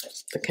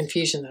the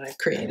confusion that I've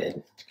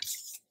created.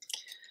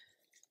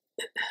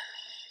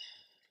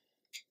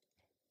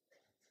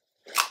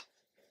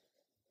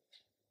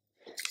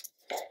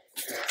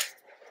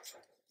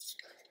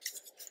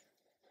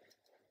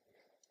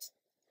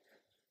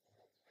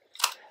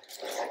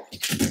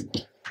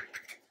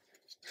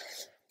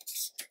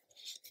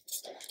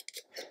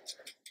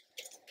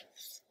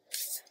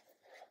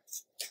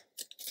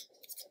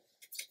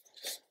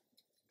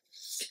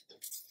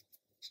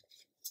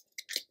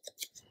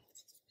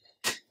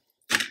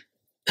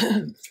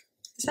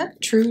 Is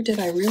that true? Did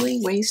I really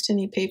waste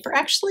any paper?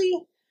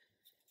 Actually,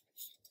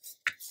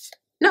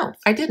 no,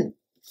 I didn't.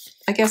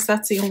 I guess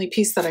that's the only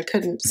piece that I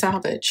couldn't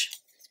salvage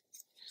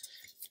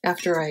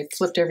after I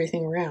flipped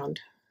everything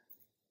around.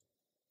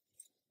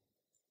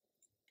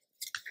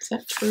 Is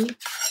that true?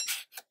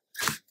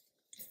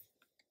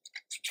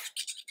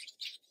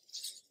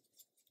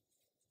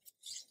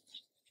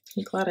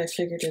 I'm glad I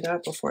figured it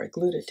out before I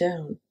glued it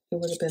down. It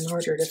would have been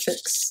harder to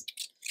fix.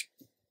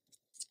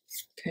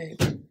 Okay.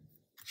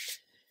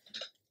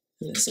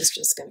 And this is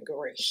just going to go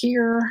right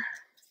here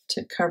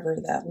to cover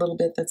that little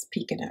bit that's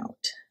peeking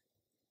out.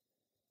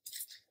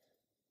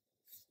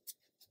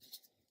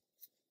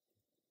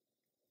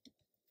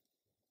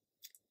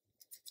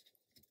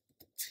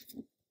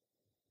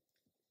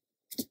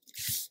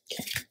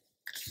 Okay,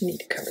 I need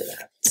to cover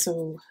that.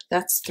 So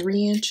that's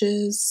 3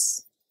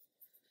 inches.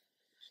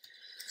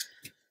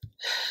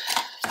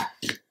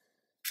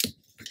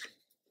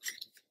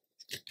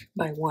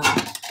 By 1,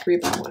 3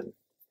 by 1.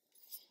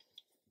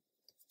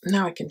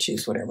 Now I can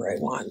choose whatever I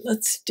want.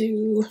 Let's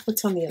do,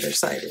 what's on the other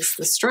side? Is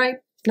the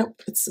stripe?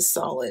 Nope, it's the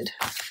solid.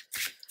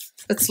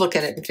 Let's look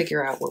at it and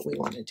figure out what we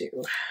want to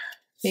do.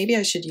 Maybe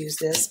I should use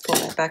this, pull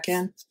that back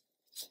in.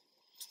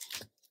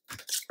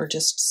 Or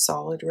just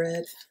solid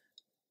red.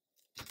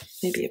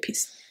 Maybe a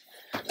piece.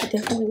 I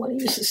definitely want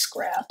to use a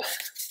scrap.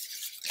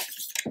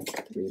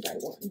 3 by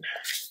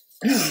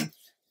 1.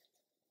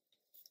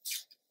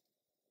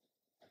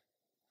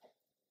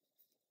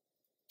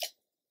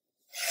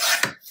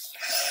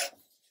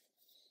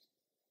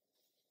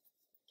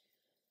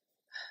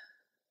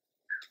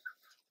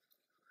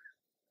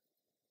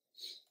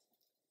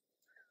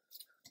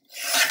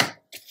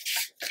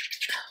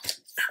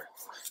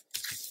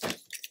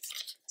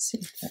 See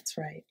if that's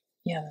right.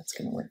 Yeah, that's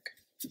going to work.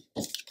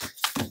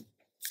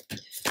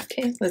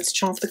 Okay, let's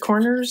chomp the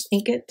corners,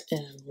 ink it,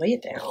 and lay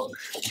it down.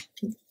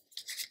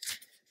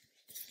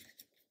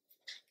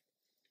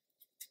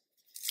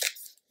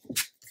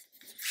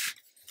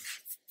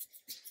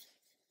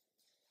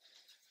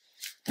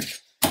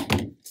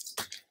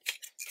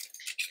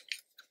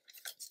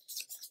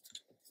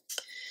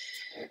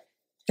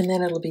 And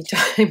then it'll be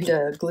time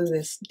to glue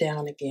this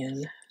down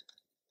again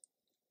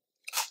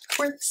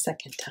for the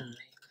second time.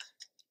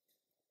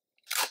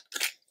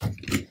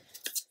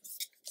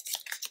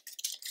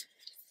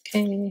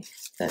 Okay,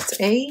 that's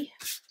A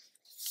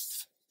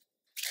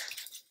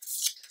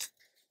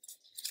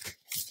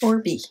or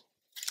B.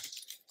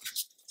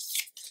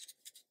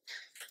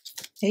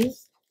 A? I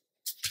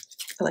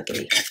like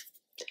A.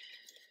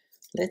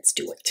 Let's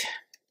do it.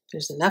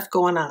 There's enough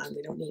going on.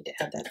 We don't need to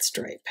add that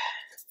stripe.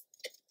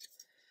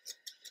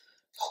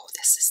 Oh,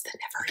 this is the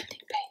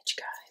never-ending page,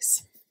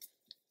 guys.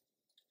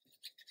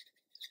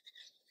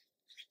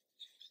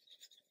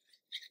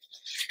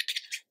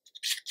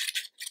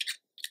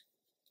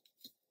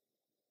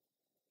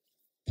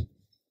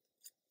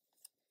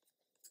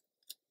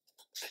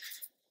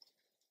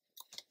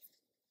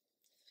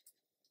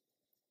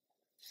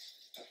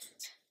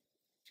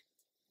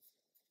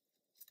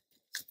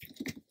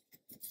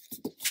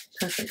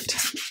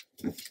 Perfect.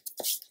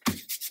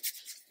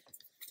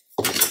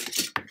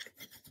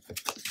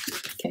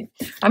 Okay,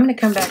 I'm going to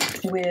come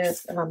back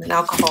with an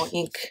alcohol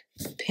ink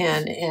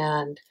pen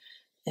and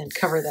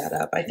cover that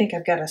up. I think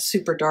I've got a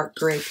super dark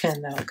gray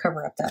pen that'll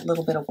cover up that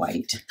little bit of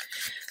white.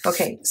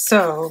 Okay,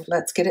 so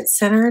let's get it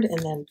centered and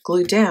then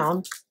glue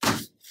down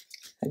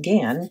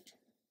again.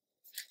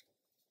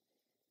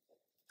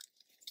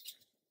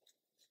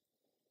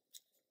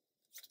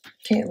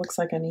 Okay, it looks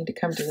like I need to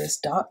come to this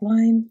dot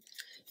line,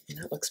 and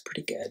that looks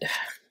pretty good.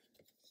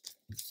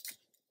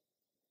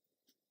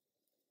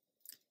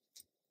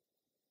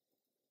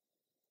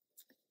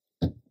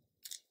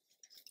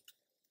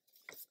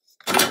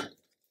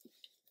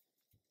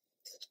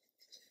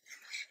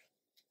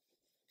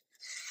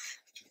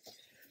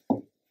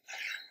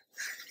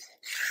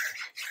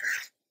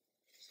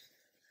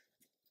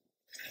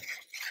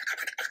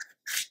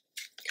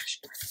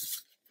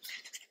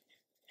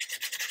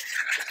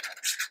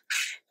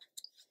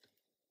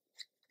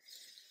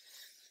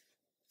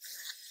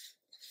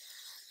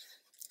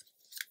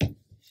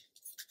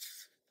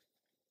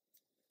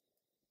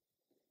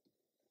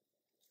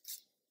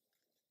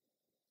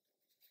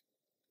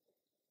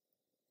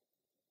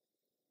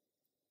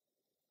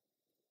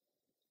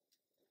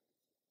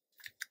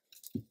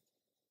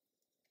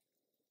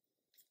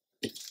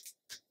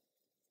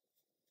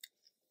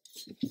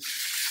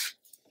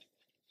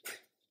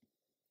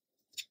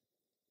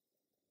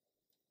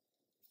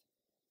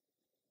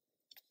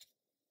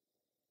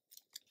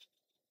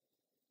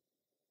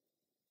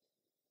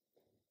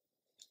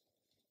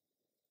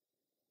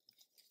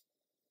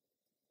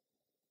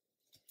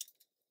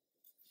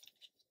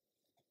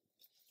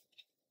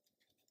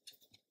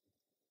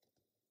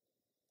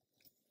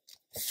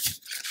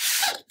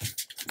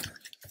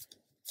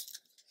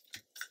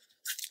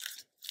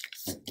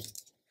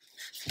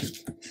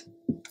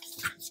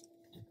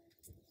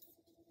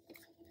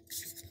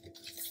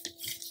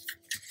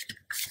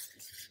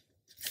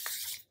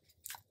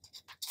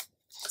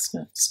 It's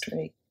not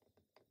straight.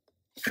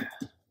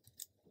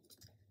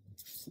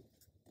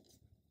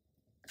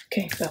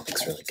 Okay, that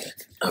looks really good.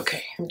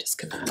 Okay, I'm just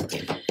gonna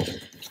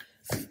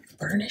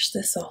burnish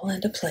this all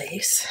into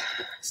place.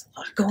 There's a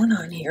lot going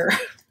on here.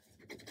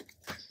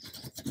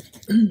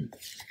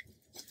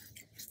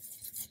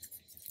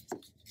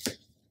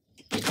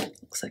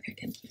 Looks like I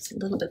can use a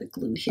little bit of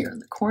glue here in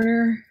the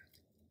corner.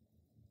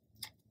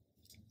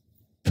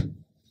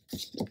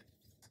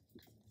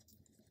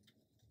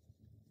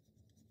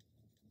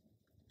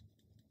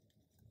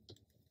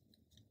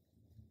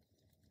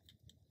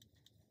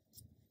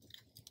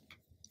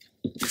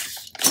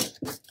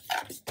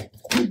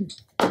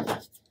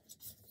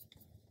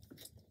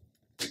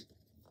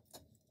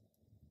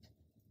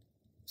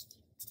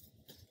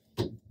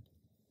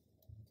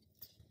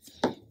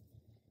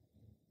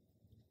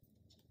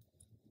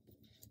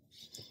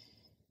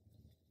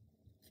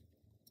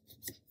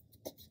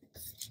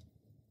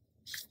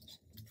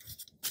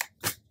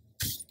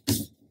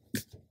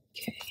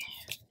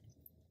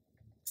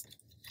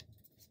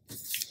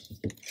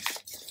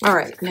 All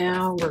right,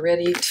 now we're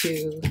ready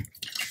to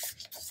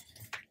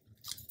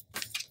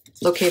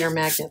locate our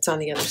magnets on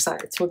the other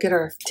side. So we'll get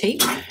our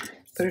tape,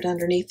 put it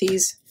underneath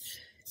these,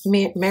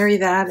 marry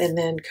that, and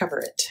then cover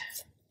it.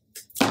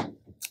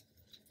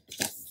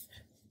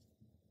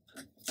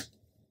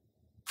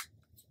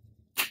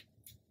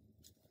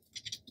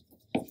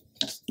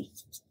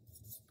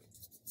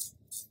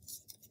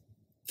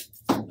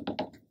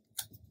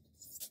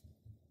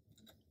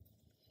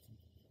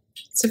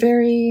 It's a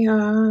very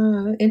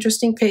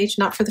interesting page,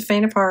 not for the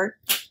faint of heart,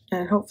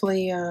 and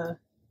hopefully,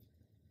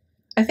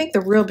 I think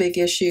the real big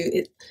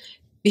issue,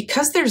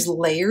 because there's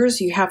layers,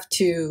 you have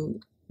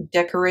to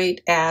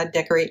decorate, add,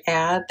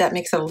 that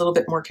makes it a little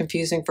bit more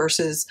confusing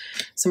versus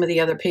some of the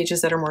other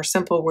pages that are more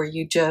simple where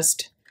you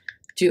just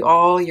do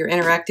all your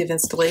interactive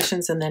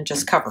installations and then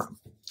just cover them.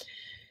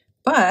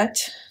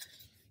 But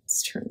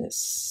let's turn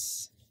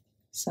this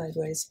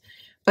sideways.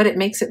 But it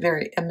makes it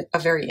a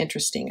very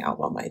interesting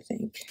album, I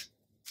think.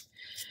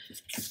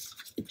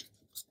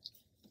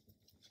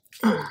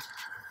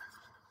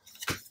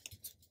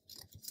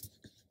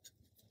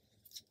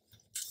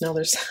 No,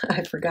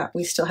 I forgot,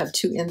 we still have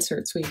 2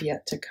 inserts we've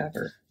yet to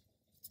cover.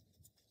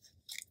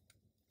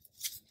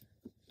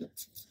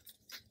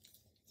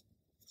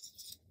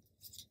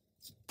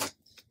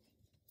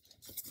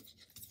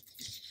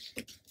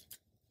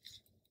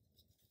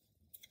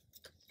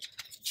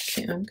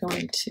 Okay, I'm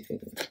going to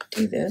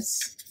do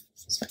this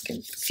so I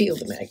can feel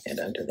the magnet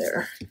under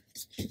there.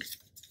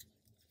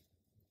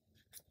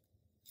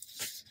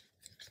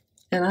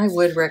 And I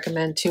would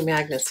recommend 2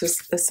 magnets.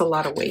 This is a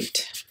lot of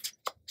weight.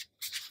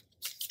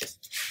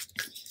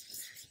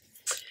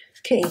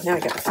 Okay, now I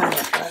got to find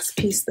that last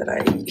piece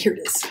that here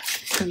it is,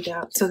 comes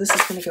out. So this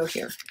is going to go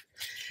here.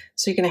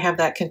 So you're going to have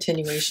that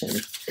continuation.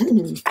 I'm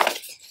going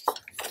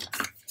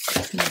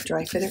to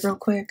dry fit it real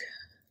quick.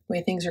 The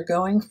way things are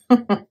going.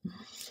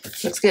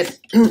 Looks good.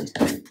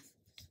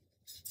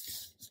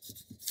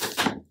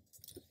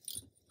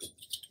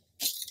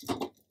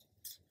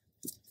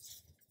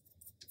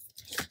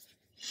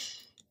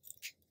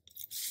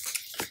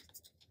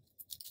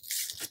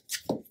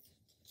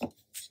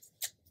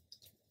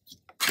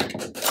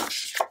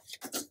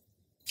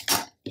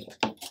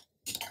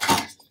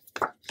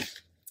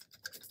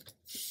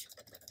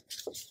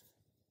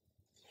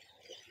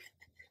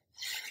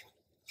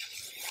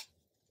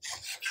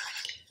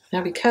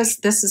 Now because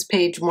this is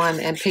page 1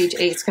 and page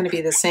 8 is going to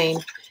be the same,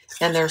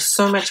 and there's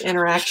so much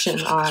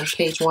interaction on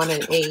page 1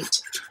 and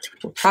 8,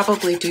 we'll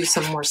probably do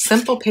some more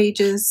simple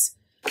pages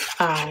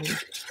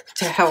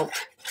to help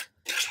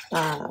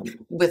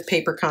with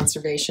paper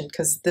conservation,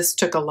 because this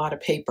took a lot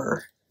of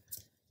paper.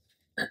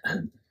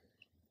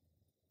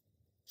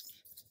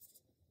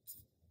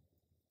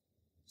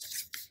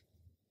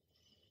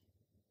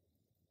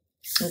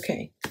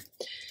 Okay,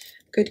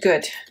 good,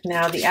 good.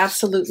 Now the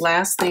absolute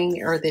last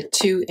thing are the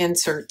 2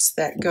 inserts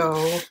that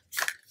go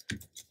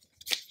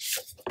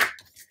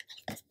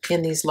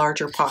in these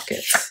larger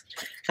pockets.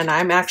 And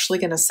I'm actually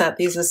going to set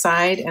these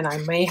aside, and I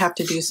may have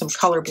to do some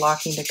color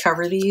blocking to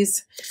cover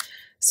these.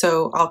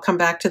 So I'll come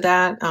back to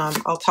that.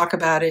 I'll talk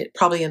about it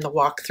probably in the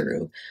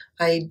walkthrough.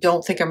 I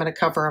don't think I'm going to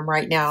cover them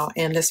right now,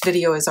 and this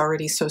video is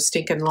already so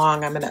stinking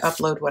long, I'm going to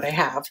upload what I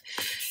have.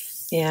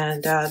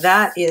 And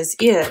that is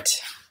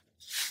it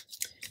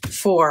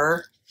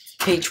for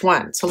page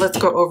 1. So let's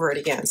go over it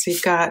again. So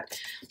you've got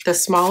the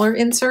smaller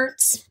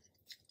inserts,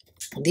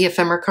 the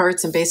ephemera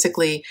cards, and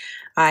basically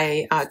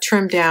I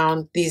trimmed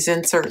down these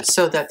inserts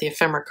so that the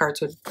ephemera cards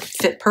would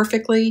fit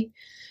perfectly.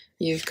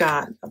 You've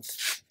got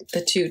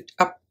the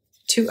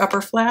two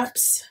upper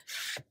flaps.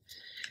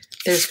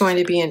 There's going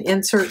to be an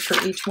insert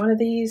for each one of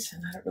these,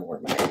 and I don't know where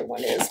my other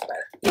one is, but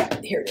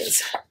yeah, here it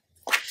is.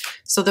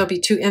 So there'll be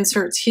 2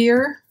 inserts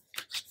here.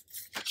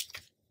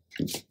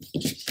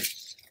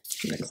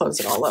 I'm going to close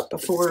it all up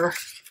before.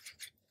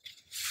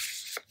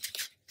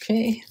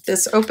 Okay,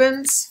 this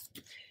opens,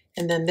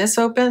 and then this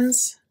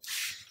opens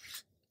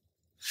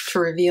to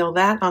reveal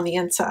that on the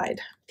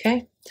inside.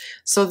 Okay,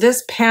 so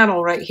this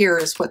panel right here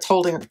is what's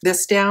holding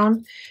this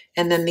down,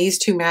 and then these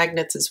 2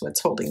 magnets is what's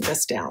holding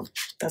this down.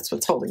 That's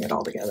what's holding it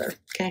all together.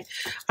 Okay,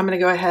 I'm going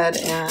to go ahead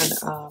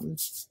and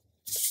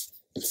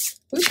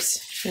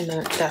oops, and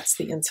then that's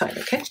the inside.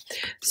 Okay,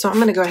 so I'm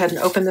going to go ahead and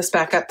open this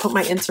back up, put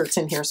my inserts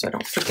in here so I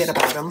don't forget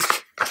about them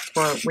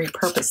or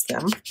repurpose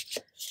them.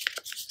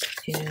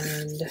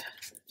 And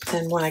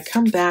then when I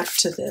come back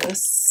to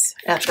this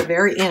at the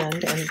very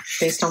end, and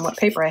based on what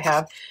paper I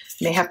have,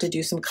 I may have to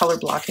do some color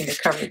blocking to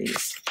cover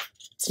these.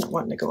 It's not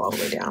wanting to go all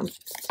the way down.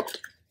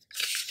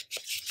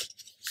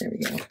 There we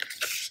go.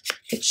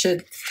 It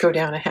should go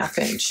down a ½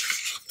 inch.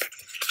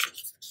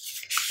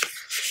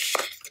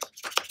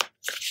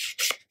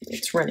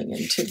 It's running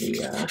into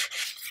the,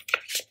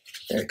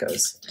 there it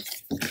goes.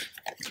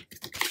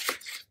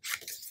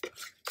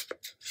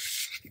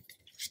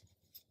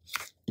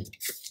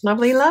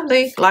 Lovely,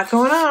 lovely. A lot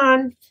going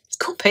on. It's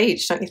a cool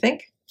page, don't you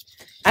think?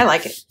 I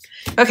like it.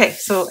 Okay,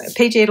 so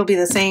page 8 will be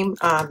the same.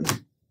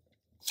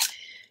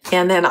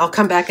 And then I'll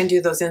come back and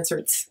do those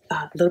inserts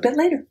a little bit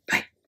later. Bye.